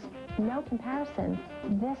is just no comparison.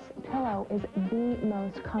 This pillow is the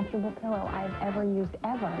most comfortable pillow I've ever used,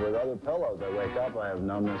 ever. With other pillows, I wake up, I have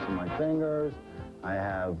numbness in my fingers, I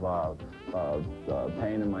have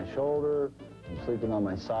pain in my shoulder, I'm sleeping on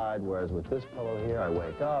my side, whereas with this pillow here, I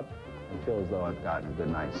wake up, I feel as though I've gotten a good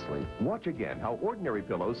night's sleep. Watch again how ordinary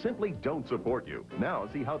pillows simply don't support you. Now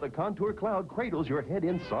see how the Contour Cloud cradles your head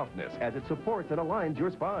in softness as it supports and aligns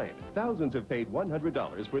your spine. Thousands have paid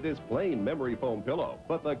 $100 for this plain memory foam pillow,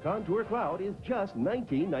 but the Contour Cloud is just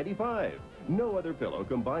 $19.95. No other pillow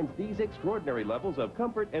combines these extraordinary levels of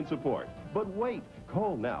comfort and support. But wait,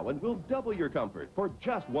 call now and we'll double your comfort for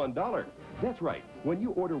just $1. That's right. When you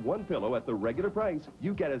order one pillow at the regular price,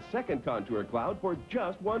 you get a second Contour Cloud for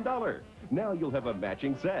just $1. Now you'll have a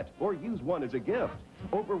matching set, or use one as a gift.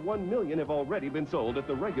 Over 1 million have already been sold at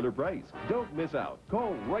the regular price. Don't miss out.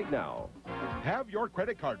 Call right now. Have your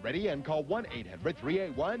credit card ready and call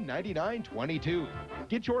 1-800-381-9922.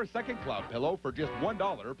 Get your second cloud pillow for just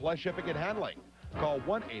 $1 plus shipping and handling. Call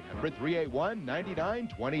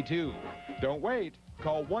 1-800-381-9922. Don't wait.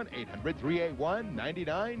 Call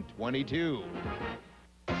 1-800-381-9922.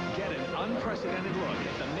 Get an unprecedented look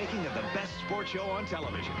at the making of the best sports show on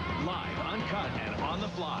television. Live, uncut, and on the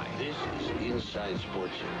fly. This is Inside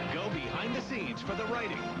Sports Show. Go behind the scenes for the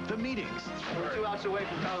writing, the meetings. We're 2 hours away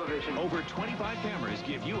from television. Over 25 cameras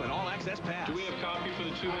give you an all-access pass. Do we have coffee for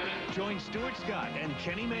the 2 minutes? Join Stuart Scott and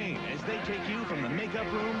Kenny Mayne as they take you from the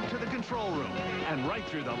makeup room to the control room and right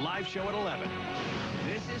through the live show at 11.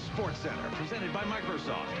 This is Sports Center, presented by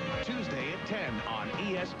Microsoft. Tuesday at 10 on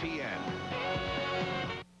ESPN.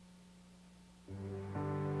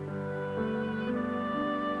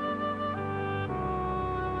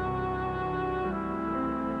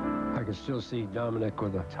 I can still see Dominic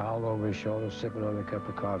with a towel over his shoulder, sipping on a cup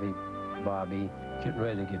of coffee. Bobby getting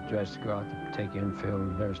ready to get dressed to go out to take infield.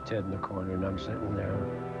 And there's Ted in the corner, and I'm sitting there.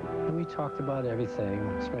 And we talked about everything,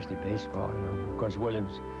 especially baseball. You know. Of course,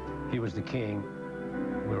 Williams, he was the king.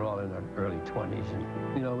 We were all in our early 20s,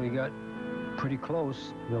 and, you know, we got pretty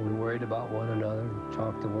close. You know, we worried about one another, and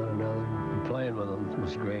talked to one another, and playing with them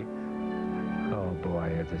was great. Oh,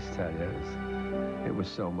 boy, I just tell you, it was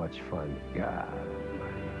so much fun. God.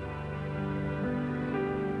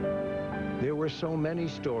 There were so many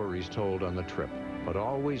stories told on the trip, but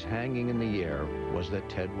always hanging in the air was that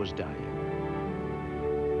Ted was dying.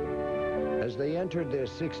 As they entered their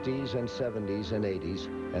 60s and 70s and 80s,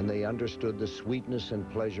 and they understood the sweetness and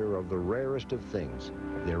pleasure of the rarest of things,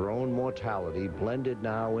 their own mortality blended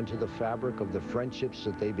now into the fabric of the friendships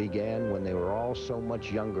that they began when they were all so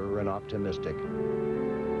much younger and optimistic,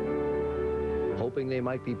 hoping they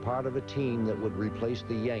might be part of a team that would replace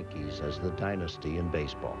the Yankees as the dynasty in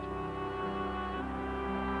baseball.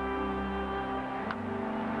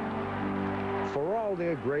 For all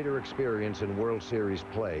their greater experience in World Series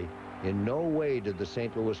play, in no way did the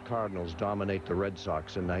St. Louis Cardinals dominate the Red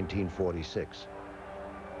Sox in 1946.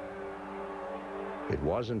 It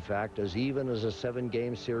was, in fact, as even as a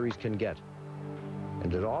 7-game series can get.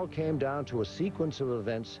 And it all came down to a sequence of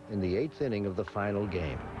events in the 8th inning of the final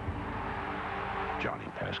game. Johnny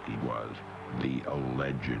Pesky was the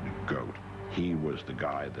alleged GOAT. He was the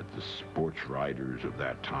guy that the sports writers of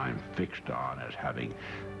that time fixed on as having,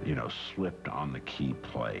 you know, slipped on the key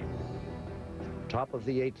play. Top of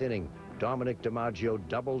the 8th inning, Dominic DiMaggio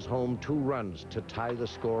doubles home 2 runs to tie the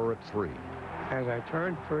score at 3. As I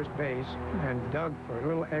turned first base and dug for a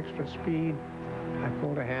little extra speed, I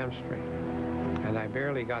pulled a hamstring, and I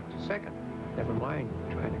barely got to second. Never mind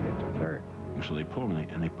trying to get to third. So they pulled him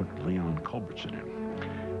and they put Leon Culbertson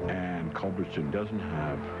in. And Culbertson doesn't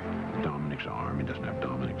have Dominic's arm. He doesn't have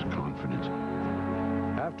Dominic's confidence.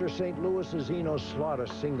 After St. Louis's Eno Slaughter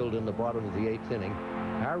singled in the bottom of the 8th inning,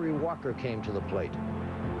 Harry Walker came to the plate,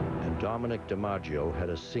 and Dominic DiMaggio had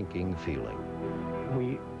a sinking feeling.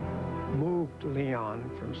 We moved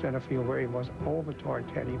Leon from center field where he was over toward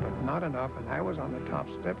Teddy, but not enough, and I was on the top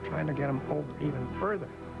step trying to get him over even further.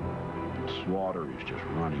 Slaughter is just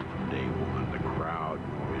running from day one. The crowd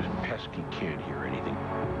is Pesky, can't hear anything.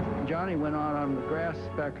 Johnny went on the grass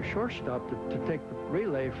back to shortstop to take the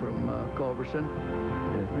relay from Culbertson.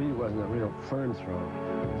 It really wasn't a real firm throw.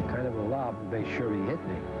 It was kind of a lob to make sure he hit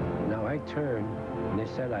me. Now I turned, and they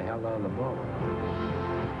said I held on the ball.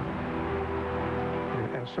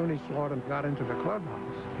 And as soon as Slaughter got into the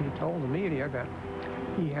clubhouse, he told the media that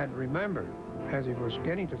he had remembered, as he was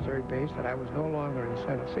getting to third base, that I was no longer in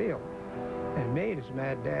center field, and made his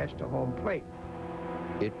mad dash to home plate.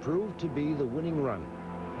 It proved to be the winning run,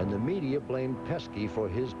 and the media blamed Pesky for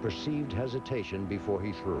his perceived hesitation before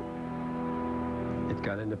he threw. It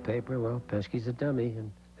got in the paper, well, Pesky's a dummy,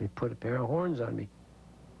 and they put a pair of horns on me.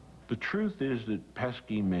 The truth is that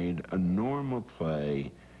Pesky made a normal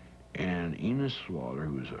play, and Enos Slaughter,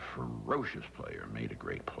 who was a ferocious player, made a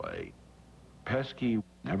great play. Pesky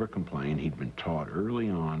never complained. He'd been taught early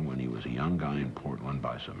on when he was a young guy in Portland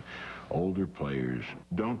by some older players,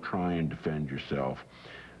 don't try and defend yourself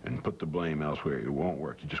and put the blame elsewhere. It won't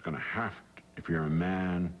work. You're just going to have to. If you're a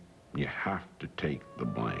man, you have to take the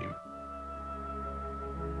blame.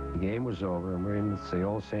 The game was over, and we're in the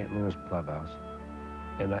old St. Louis clubhouse,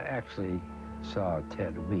 and I actually saw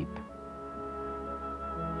Ted weep.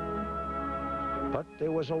 But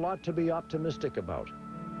there was a lot to be optimistic about.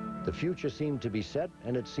 The future seemed to be set,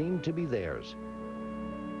 and it seemed to be theirs.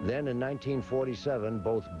 Then in 1947,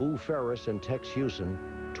 both Boo Ferris and Tex Hewson,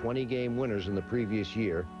 20-game winners in the previous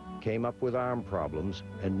year, came up with arm problems,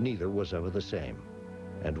 and neither was ever the same.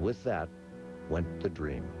 And with that went the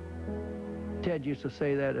dream. Ted used to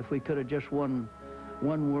say that if we could have just won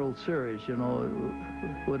one World Series, you know,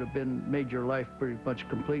 it would have made your life pretty much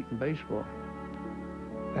complete in baseball.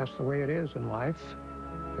 That's the way it is in life.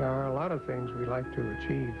 There are a lot of things we like to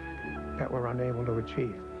achieve that we're unable to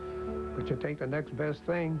achieve. But you take the next best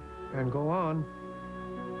thing and go on.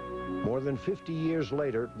 More than 50 years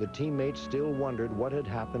later, the teammates still wondered what had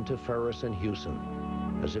happened to Ferris and Hewson,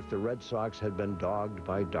 as if the Red Sox had been dogged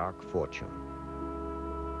by dark fortune.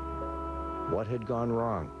 What had gone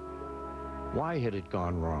wrong? Why had it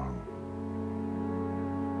gone wrong?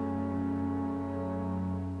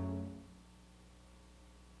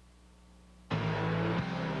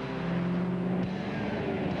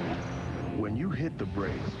 When you hit the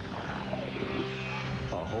brakes,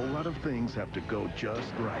 a whole lot of things have to go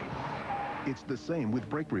just right. It's the same with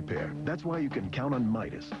brake repair. That's why you can count on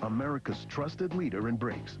Midas, America's trusted leader in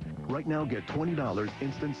brakes. Right now, get $20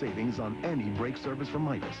 instant savings on any brake service from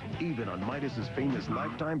Midas, even on Midas's famous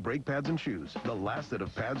lifetime brake pads and shoes, the last set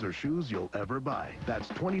of pads or shoes you'll ever buy. That's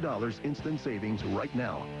 $20 instant savings right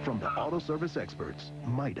now from the auto service experts,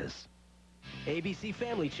 Midas. ABC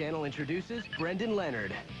Family Channel introduces Brendan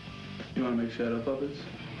Leonard. You want to make shadow puppets?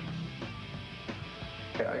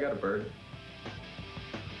 Okay, I got a bird.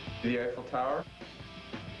 The Eiffel Tower.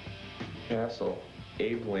 Castle.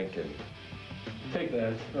 Abe Lincoln. Take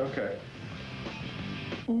that. Okay.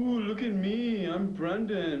 Ooh, look at me. I'm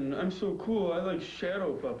Brendan. I'm so cool. I like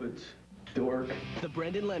shadow puppets. Dork. The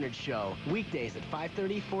Brendan Leonard Show. Weekdays at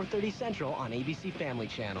 5:30, 4:30 Central on ABC Family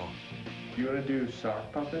Channel. You want to do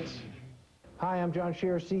sock puppets? Hi, I'm John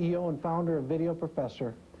Shearer, CEO and founder of Video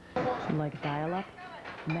Professor. Like dial-up?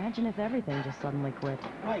 Imagine if everything just suddenly quit.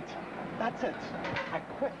 Right. That's it. I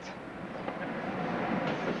quit.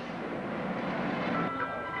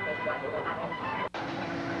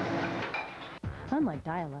 Unlike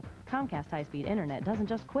dial-up, Comcast high-speed internet doesn't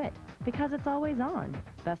just quit, because it's always on.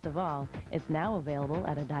 Best of all, it's now available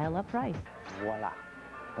at a dial-up price. Voila.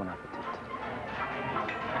 Bon appetit.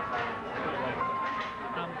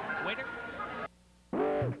 Waiter?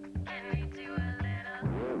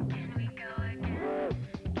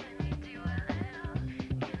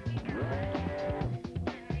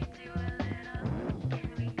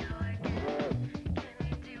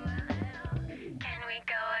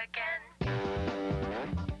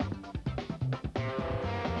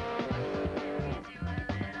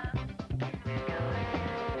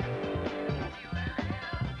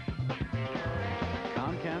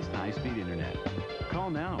 Comcast high-speed internet. Call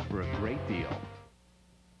now for a great deal.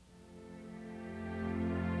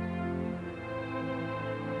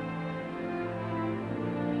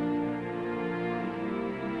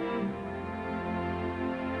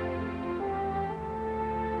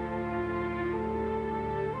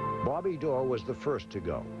 Bobby Dorr was the first to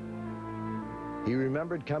go. He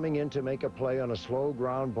remembered coming in to make a play on a slow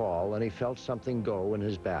ground ball, and he felt something go in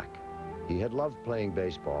his back. He had loved playing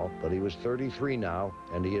baseball, but he was 33 now,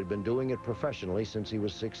 and he had been doing it professionally since he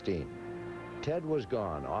was 16. Ted was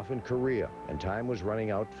gone, off in Korea, and time was running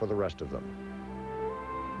out for the rest of them.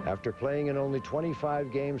 After playing in only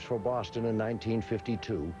 25 games for Boston in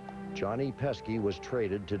 1952, Johnny Pesky was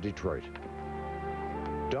traded to Detroit.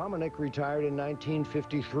 Dominic retired in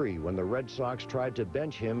 1953 when the Red Sox tried to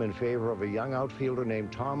bench him in favor of a young outfielder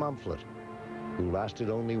named Tom Umflett, who lasted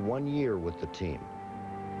only 1 year with the team.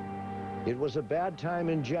 It was a bad time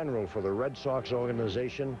in general for the Red Sox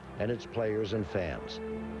organization and its players and fans.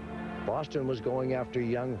 Boston was going after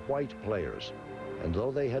young white players, and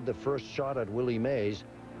though they had the first shot at Willie Mays,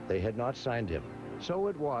 they had not signed him. So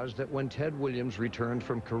it was that when Ted Williams returned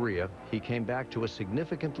from Korea, he came back to a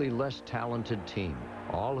significantly less talented team.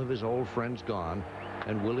 All of his old friends gone,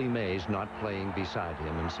 and Willie Mays not playing beside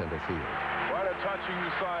him in center field. Quite a touching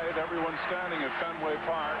sight. Everyone standing at Fenway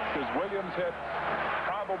Park as Williams hit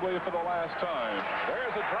probably for the last time.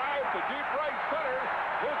 There's a drive to deep right center.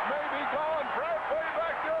 This may be gone. Brad way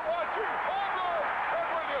back there watching. Home run! Ted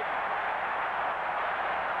Williams!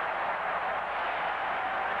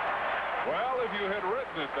 Well, if you had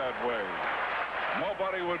written it that way,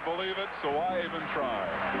 nobody would believe it, so I even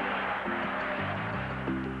tried.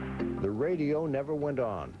 The radio never went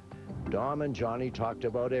on. Dom and Johnny talked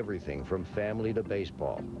about everything from family to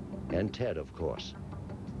baseball, and Ted, of course.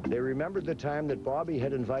 They remembered the time that Bobby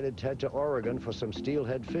had invited Ted to Oregon for some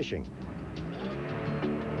steelhead fishing.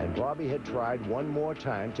 And Bobby had tried one more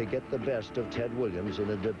time to get the best of Ted Williams in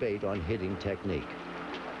a debate on hitting technique.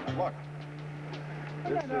 Look.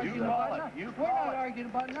 We're not arguing about nothing. We're not arguing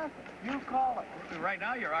about nothing. You call it. Right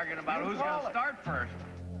now you're arguing about who's going to start first.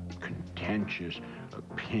 Contentious,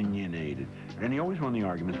 opinionated. And he always won the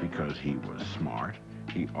arguments because he was smart,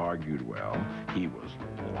 he argued well, he was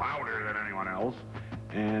louder than anyone else,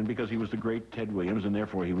 and because he was the great Ted Williams, and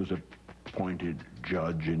therefore he was appointed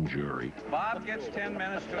judge and jury. Bob gets 10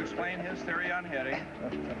 minutes to explain his theory on hitting.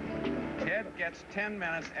 Ted gets 10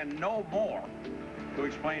 minutes and no more to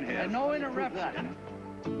explain his. And no interruption.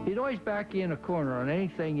 He'd always back you in a corner on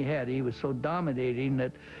anything you had. He was so dominating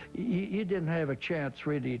that you didn't have a chance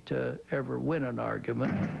really to ever win an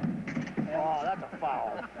argument. Oh, that's a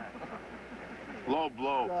foul. Low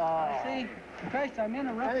blow. Oh. See, Christ, I'm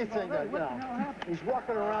interrupting. Anything that, what the hell happened? He's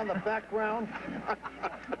walking around the background. Why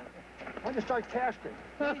don't you start casting?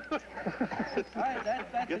 All right,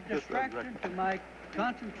 that's a distraction to my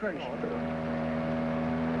concentration.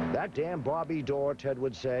 That damn Bobby Dorr, Ted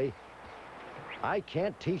would say. I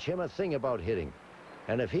can't teach him a thing about hitting.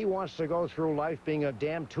 And if he wants to go through life being a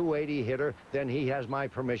damn 280 hitter, then he has my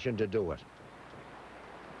permission to do it.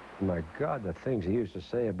 My God, the things he used to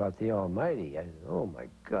say about the Almighty. Oh, my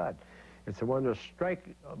God. It's a wonder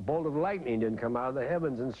a bolt of lightning didn't come out of the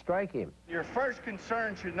heavens and strike him. Your first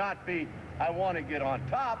concern should not be, I want to get on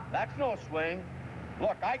top. That's no swing.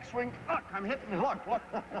 Look, I swing. Look, I'm hitting. Look.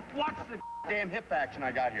 Watch the damn hip action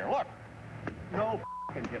I got here. Look. No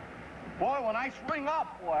f***ing hip. Boy, when I swing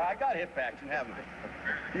up, boy, I got hip action, haven't I?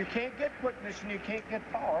 You can't get quickness and you can't get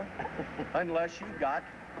power unless you got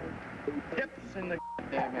hips in the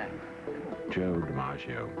damn end. Joe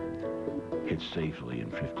DiMaggio hit safely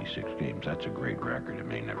in 56 games. That's a great record. It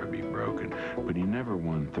may never be broken. But he never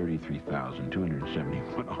won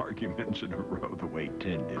 33,271 arguments in a row the way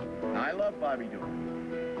Ted did. I love Bobby Dooley.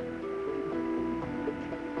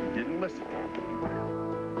 Didn't listen.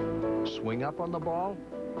 Swing up on the ball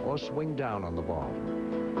or swing down on the ball?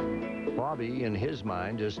 Bobby, in his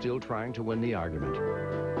mind, is still trying to win the argument.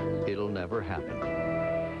 It'll never happen.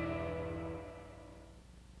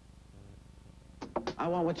 I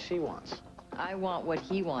want what she wants. I want what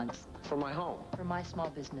he wants. For my home. For my small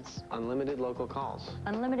business. Unlimited local calls.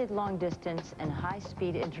 Unlimited long distance and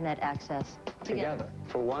high-speed internet access. Together.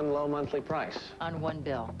 For one low monthly price. On one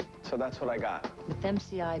bill. So that's what I got. With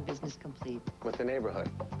MCI Business Complete. With the neighborhood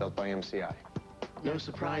built by MCI. No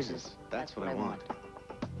surprises. That's what I want.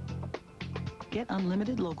 Get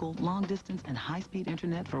unlimited local, long distance, and high-speed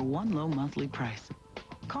internet for one low monthly price.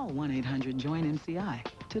 Call 1-800-JOIN-MCI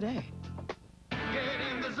today.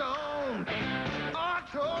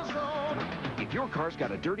 If your car's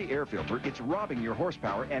got a dirty air filter, it's robbing your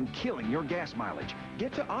horsepower and killing your gas mileage.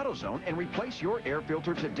 Get to AutoZone and replace your air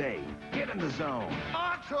filter today. Get in the zone.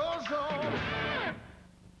 AutoZone!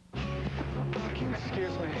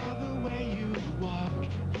 Excuse me.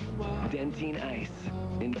 Dentine Ice.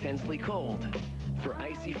 Intensely cold. For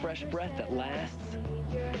icy fresh breath that lasts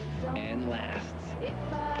and lasts.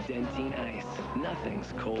 Dentine Ice.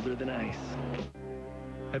 Nothing's colder than ice.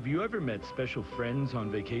 Have you ever met special friends on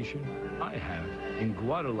vacation? I have, in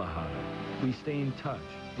Guadalajara. We stay in touch.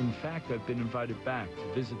 In fact, I've been invited back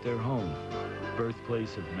to visit their home,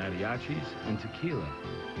 birthplace of mariachis and tequila,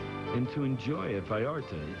 and to enjoy at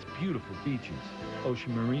Vallarta its beautiful beaches,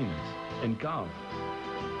 ocean marinas, and golf.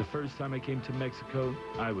 The first time I came to Mexico,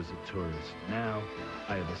 I was a tourist. Now,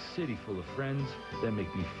 I have a city full of friends that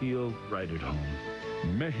make me feel right at home.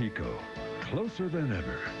 Mexico, closer than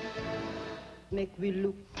ever. Make me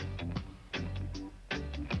look.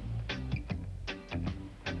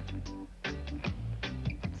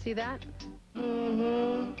 See that?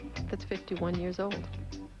 Mm-hmm. That's 51 years old.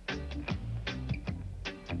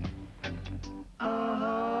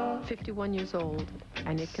 51 years old,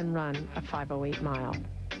 and it can run a 508 mile.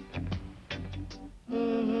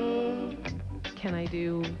 Mm-hmm. Can I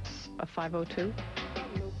do a 502?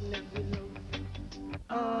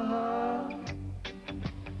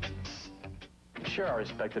 Sure, I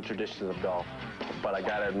respect the traditions of golf, but I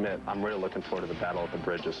gotta admit, I'm really looking forward to the battle at the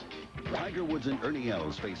bridges. Tiger Woods and Ernie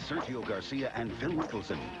Els face Sergio Garcia and Phil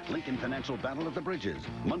Mickelson. Lincoln Financial Battle of the Bridges.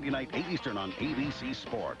 Monday night, 8 Eastern on ABC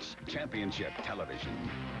Sports. Championship Television.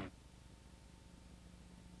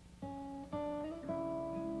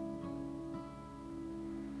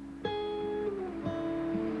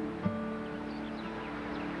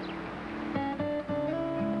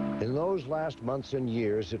 In those last months and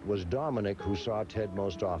years, it was Dominic who saw Ted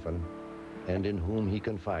most often and in whom he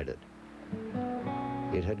confided.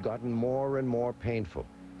 It had gotten more and more painful,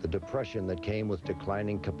 the depression that came with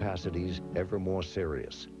declining capacities ever more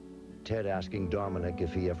serious. Ted asking Dominic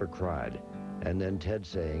if he ever cried, and then Ted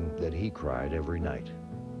saying that he cried every night.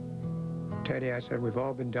 Teddy, I said, we've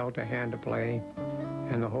all been dealt a hand to play,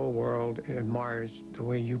 and the whole world admires the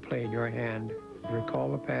way you played your hand.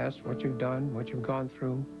 Recall the past, what you've done, what you've gone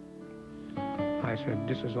through. I said,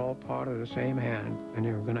 this is all part of the same hand, and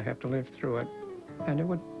you're going to have to live through it, and it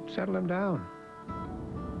would settle him down.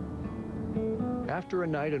 After a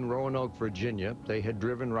night in Roanoke, Virginia, they had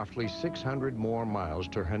driven roughly 600 more miles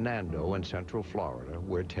to Hernando in central Florida,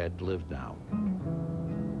 where Ted lived now.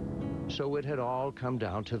 So it had all come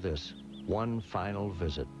down to this, one final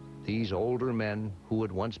visit. These older men who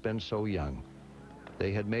had once been so young.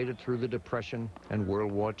 They had made it through the Depression and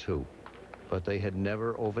World War II, but they had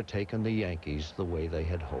never overtaken the Yankees the way they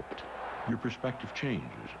had hoped. Your perspective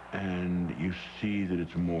changes, and you see that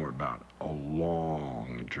it's more about a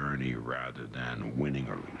long journey rather than winning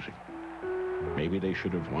or losing. Maybe they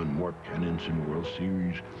should have won more pennants in World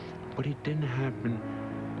Series, but it didn't happen.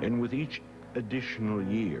 And with each additional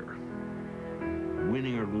year,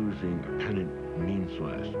 winning or losing a pennant means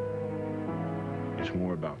less. It's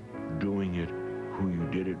more about doing it, who you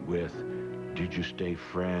did it with. Did you stay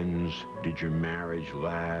friends? Did your marriage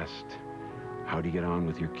last? How do you get on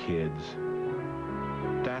with your kids?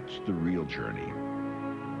 That's the real journey.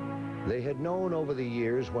 They had known over the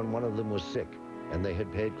years when one of them was sick, and they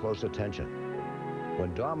had paid close attention.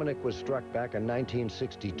 When Dominic was struck back in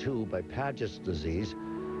 1962 by Paget's disease,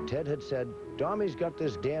 Ted had said, "Dommy's got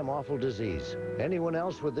this damn awful disease. Anyone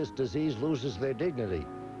else with this disease loses their dignity.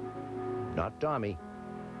 Not Dommy."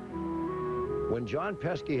 When John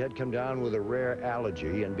Pesky had come down with a rare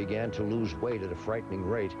allergy and began to lose weight at a frightening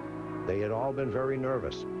rate, they had all been very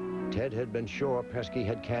nervous. Ted had been sure Pesky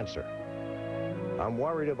had cancer. "I'm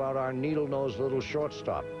worried about our needle-nosed little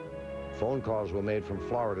shortstop." Phone calls were made from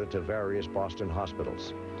Florida to various Boston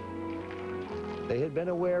hospitals. They had been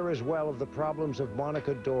aware as well of the problems of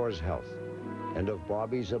Monica Dorr's health and of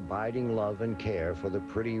Bobby's abiding love and care for the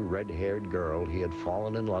pretty red-haired girl he had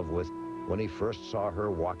fallen in love with when he first saw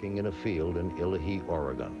her walking in a field in Illahee,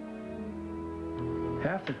 Oregon.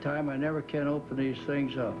 Half the time, I never can open these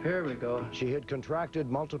things up. Here we go. She had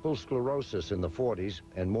contracted multiple sclerosis in the 40s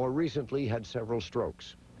and more recently had several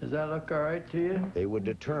strokes. Does that look all right to you? They were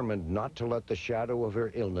determined not to let the shadow of her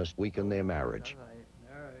illness weaken their marriage.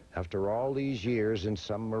 After all these years, in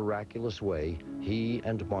some miraculous way, he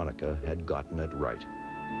and Monica had gotten it right.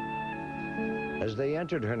 As they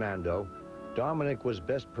entered Hernando, Dominic was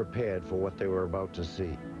best prepared for what they were about to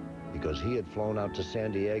see, because he had flown out to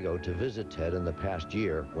San Diego to visit Ted in the past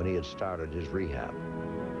year when he had started his rehab.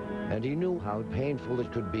 And he knew how painful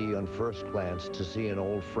it could be on first glance to see an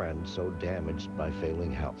old friend so damaged by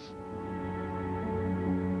failing health.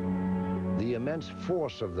 The immense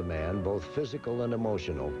force of the man, both physical and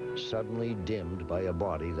emotional, suddenly dimmed by a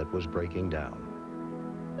body that was breaking down.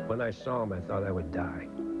 When I saw him, I thought I would die.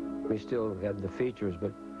 He still had the features,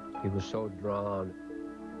 but he was so drawn.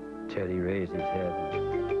 Teddy raised his head.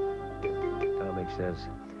 Dominic says,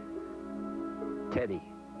 "Teddy,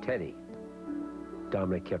 Teddy."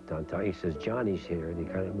 Dominic kept on talking. He says, "Johnny's here." And he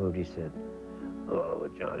kind of moved. He said, "Oh,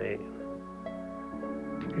 Johnny."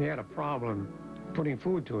 He had a problem putting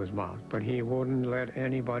food to his mouth, but he wouldn't let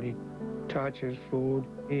anybody touch his food.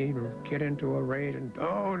 He'd get into a rage and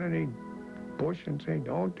don't, and he'd push and say,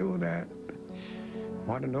 "Don't do that."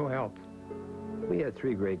 Wanted no help. We had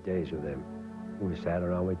 3 great days with him. We sat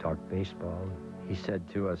around, we talked baseball. He said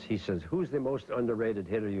to us, he says, "Who's the most underrated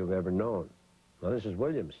hitter you've ever known?" "Well, this is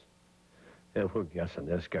Williams." And we're guessing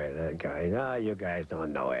this guy, that guy. "No, you guys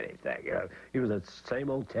don't know anything." You know, he was the same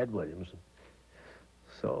old Ted Williams.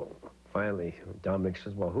 So finally, Dominic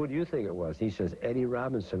says, "Well, who do you think it was?" He says, "Eddie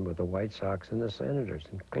Robinson with the White Sox and the Senators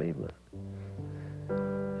in Cleveland."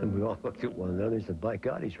 And we all looked at one another and said, "By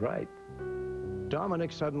God, he's right."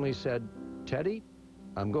 Dominic suddenly said, "Teddy,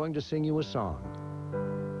 I'm going to sing you a song."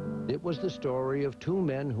 It was the story of 2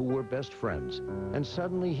 men who were best friends, and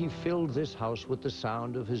suddenly he filled this house with the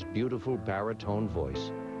sound of his beautiful baritone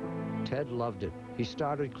voice. Ted loved it. He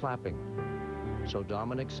started clapping. So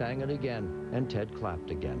Dominic sang it again, and Ted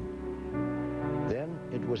clapped again. Then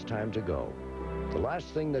it was time to go. The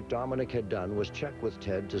last thing that Dominic had done was check with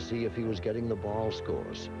Ted to see if he was getting the ball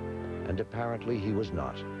scores, and apparently he was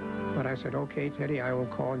not. But I said, "Okay, Teddy, I will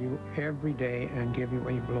call you every day and give you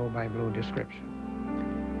a blow-by-blow description."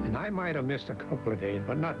 And I might have missed a couple of days,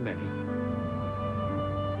 but not many.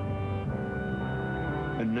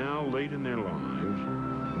 And now, late in their lives,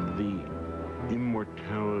 the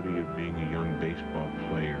immortality of being a young baseball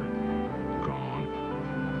player gone,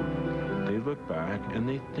 they look back and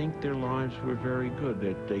they think their lives were very good,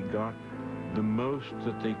 that they got the most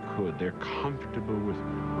that they could. They're comfortable with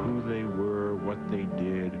who they were, what they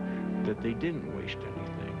did, that they didn't waste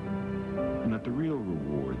anything, and that the real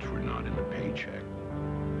rewards were not in the paycheck,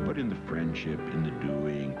 but in the friendship, in the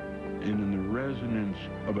doing, and in the resonance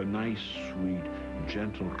of a nice, sweet,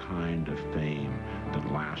 gentle kind of fame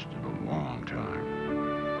that lasted a long time.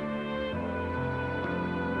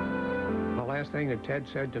 The last thing that Ted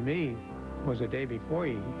said to me was the day before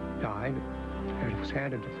he died. And he was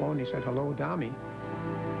handed the phone. He said, "Hello, Dommy."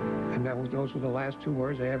 And those were the last 2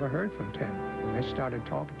 words I ever heard from Ted. I started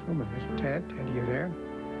talking to him, and I said, Ted, are you there?"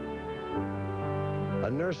 A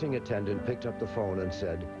nursing attendant picked up the phone and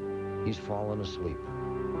said, "He's fallen asleep."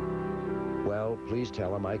 "Well, please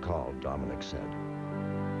tell him I called," Dominic said.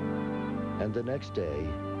 And the next day,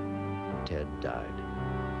 Ted died.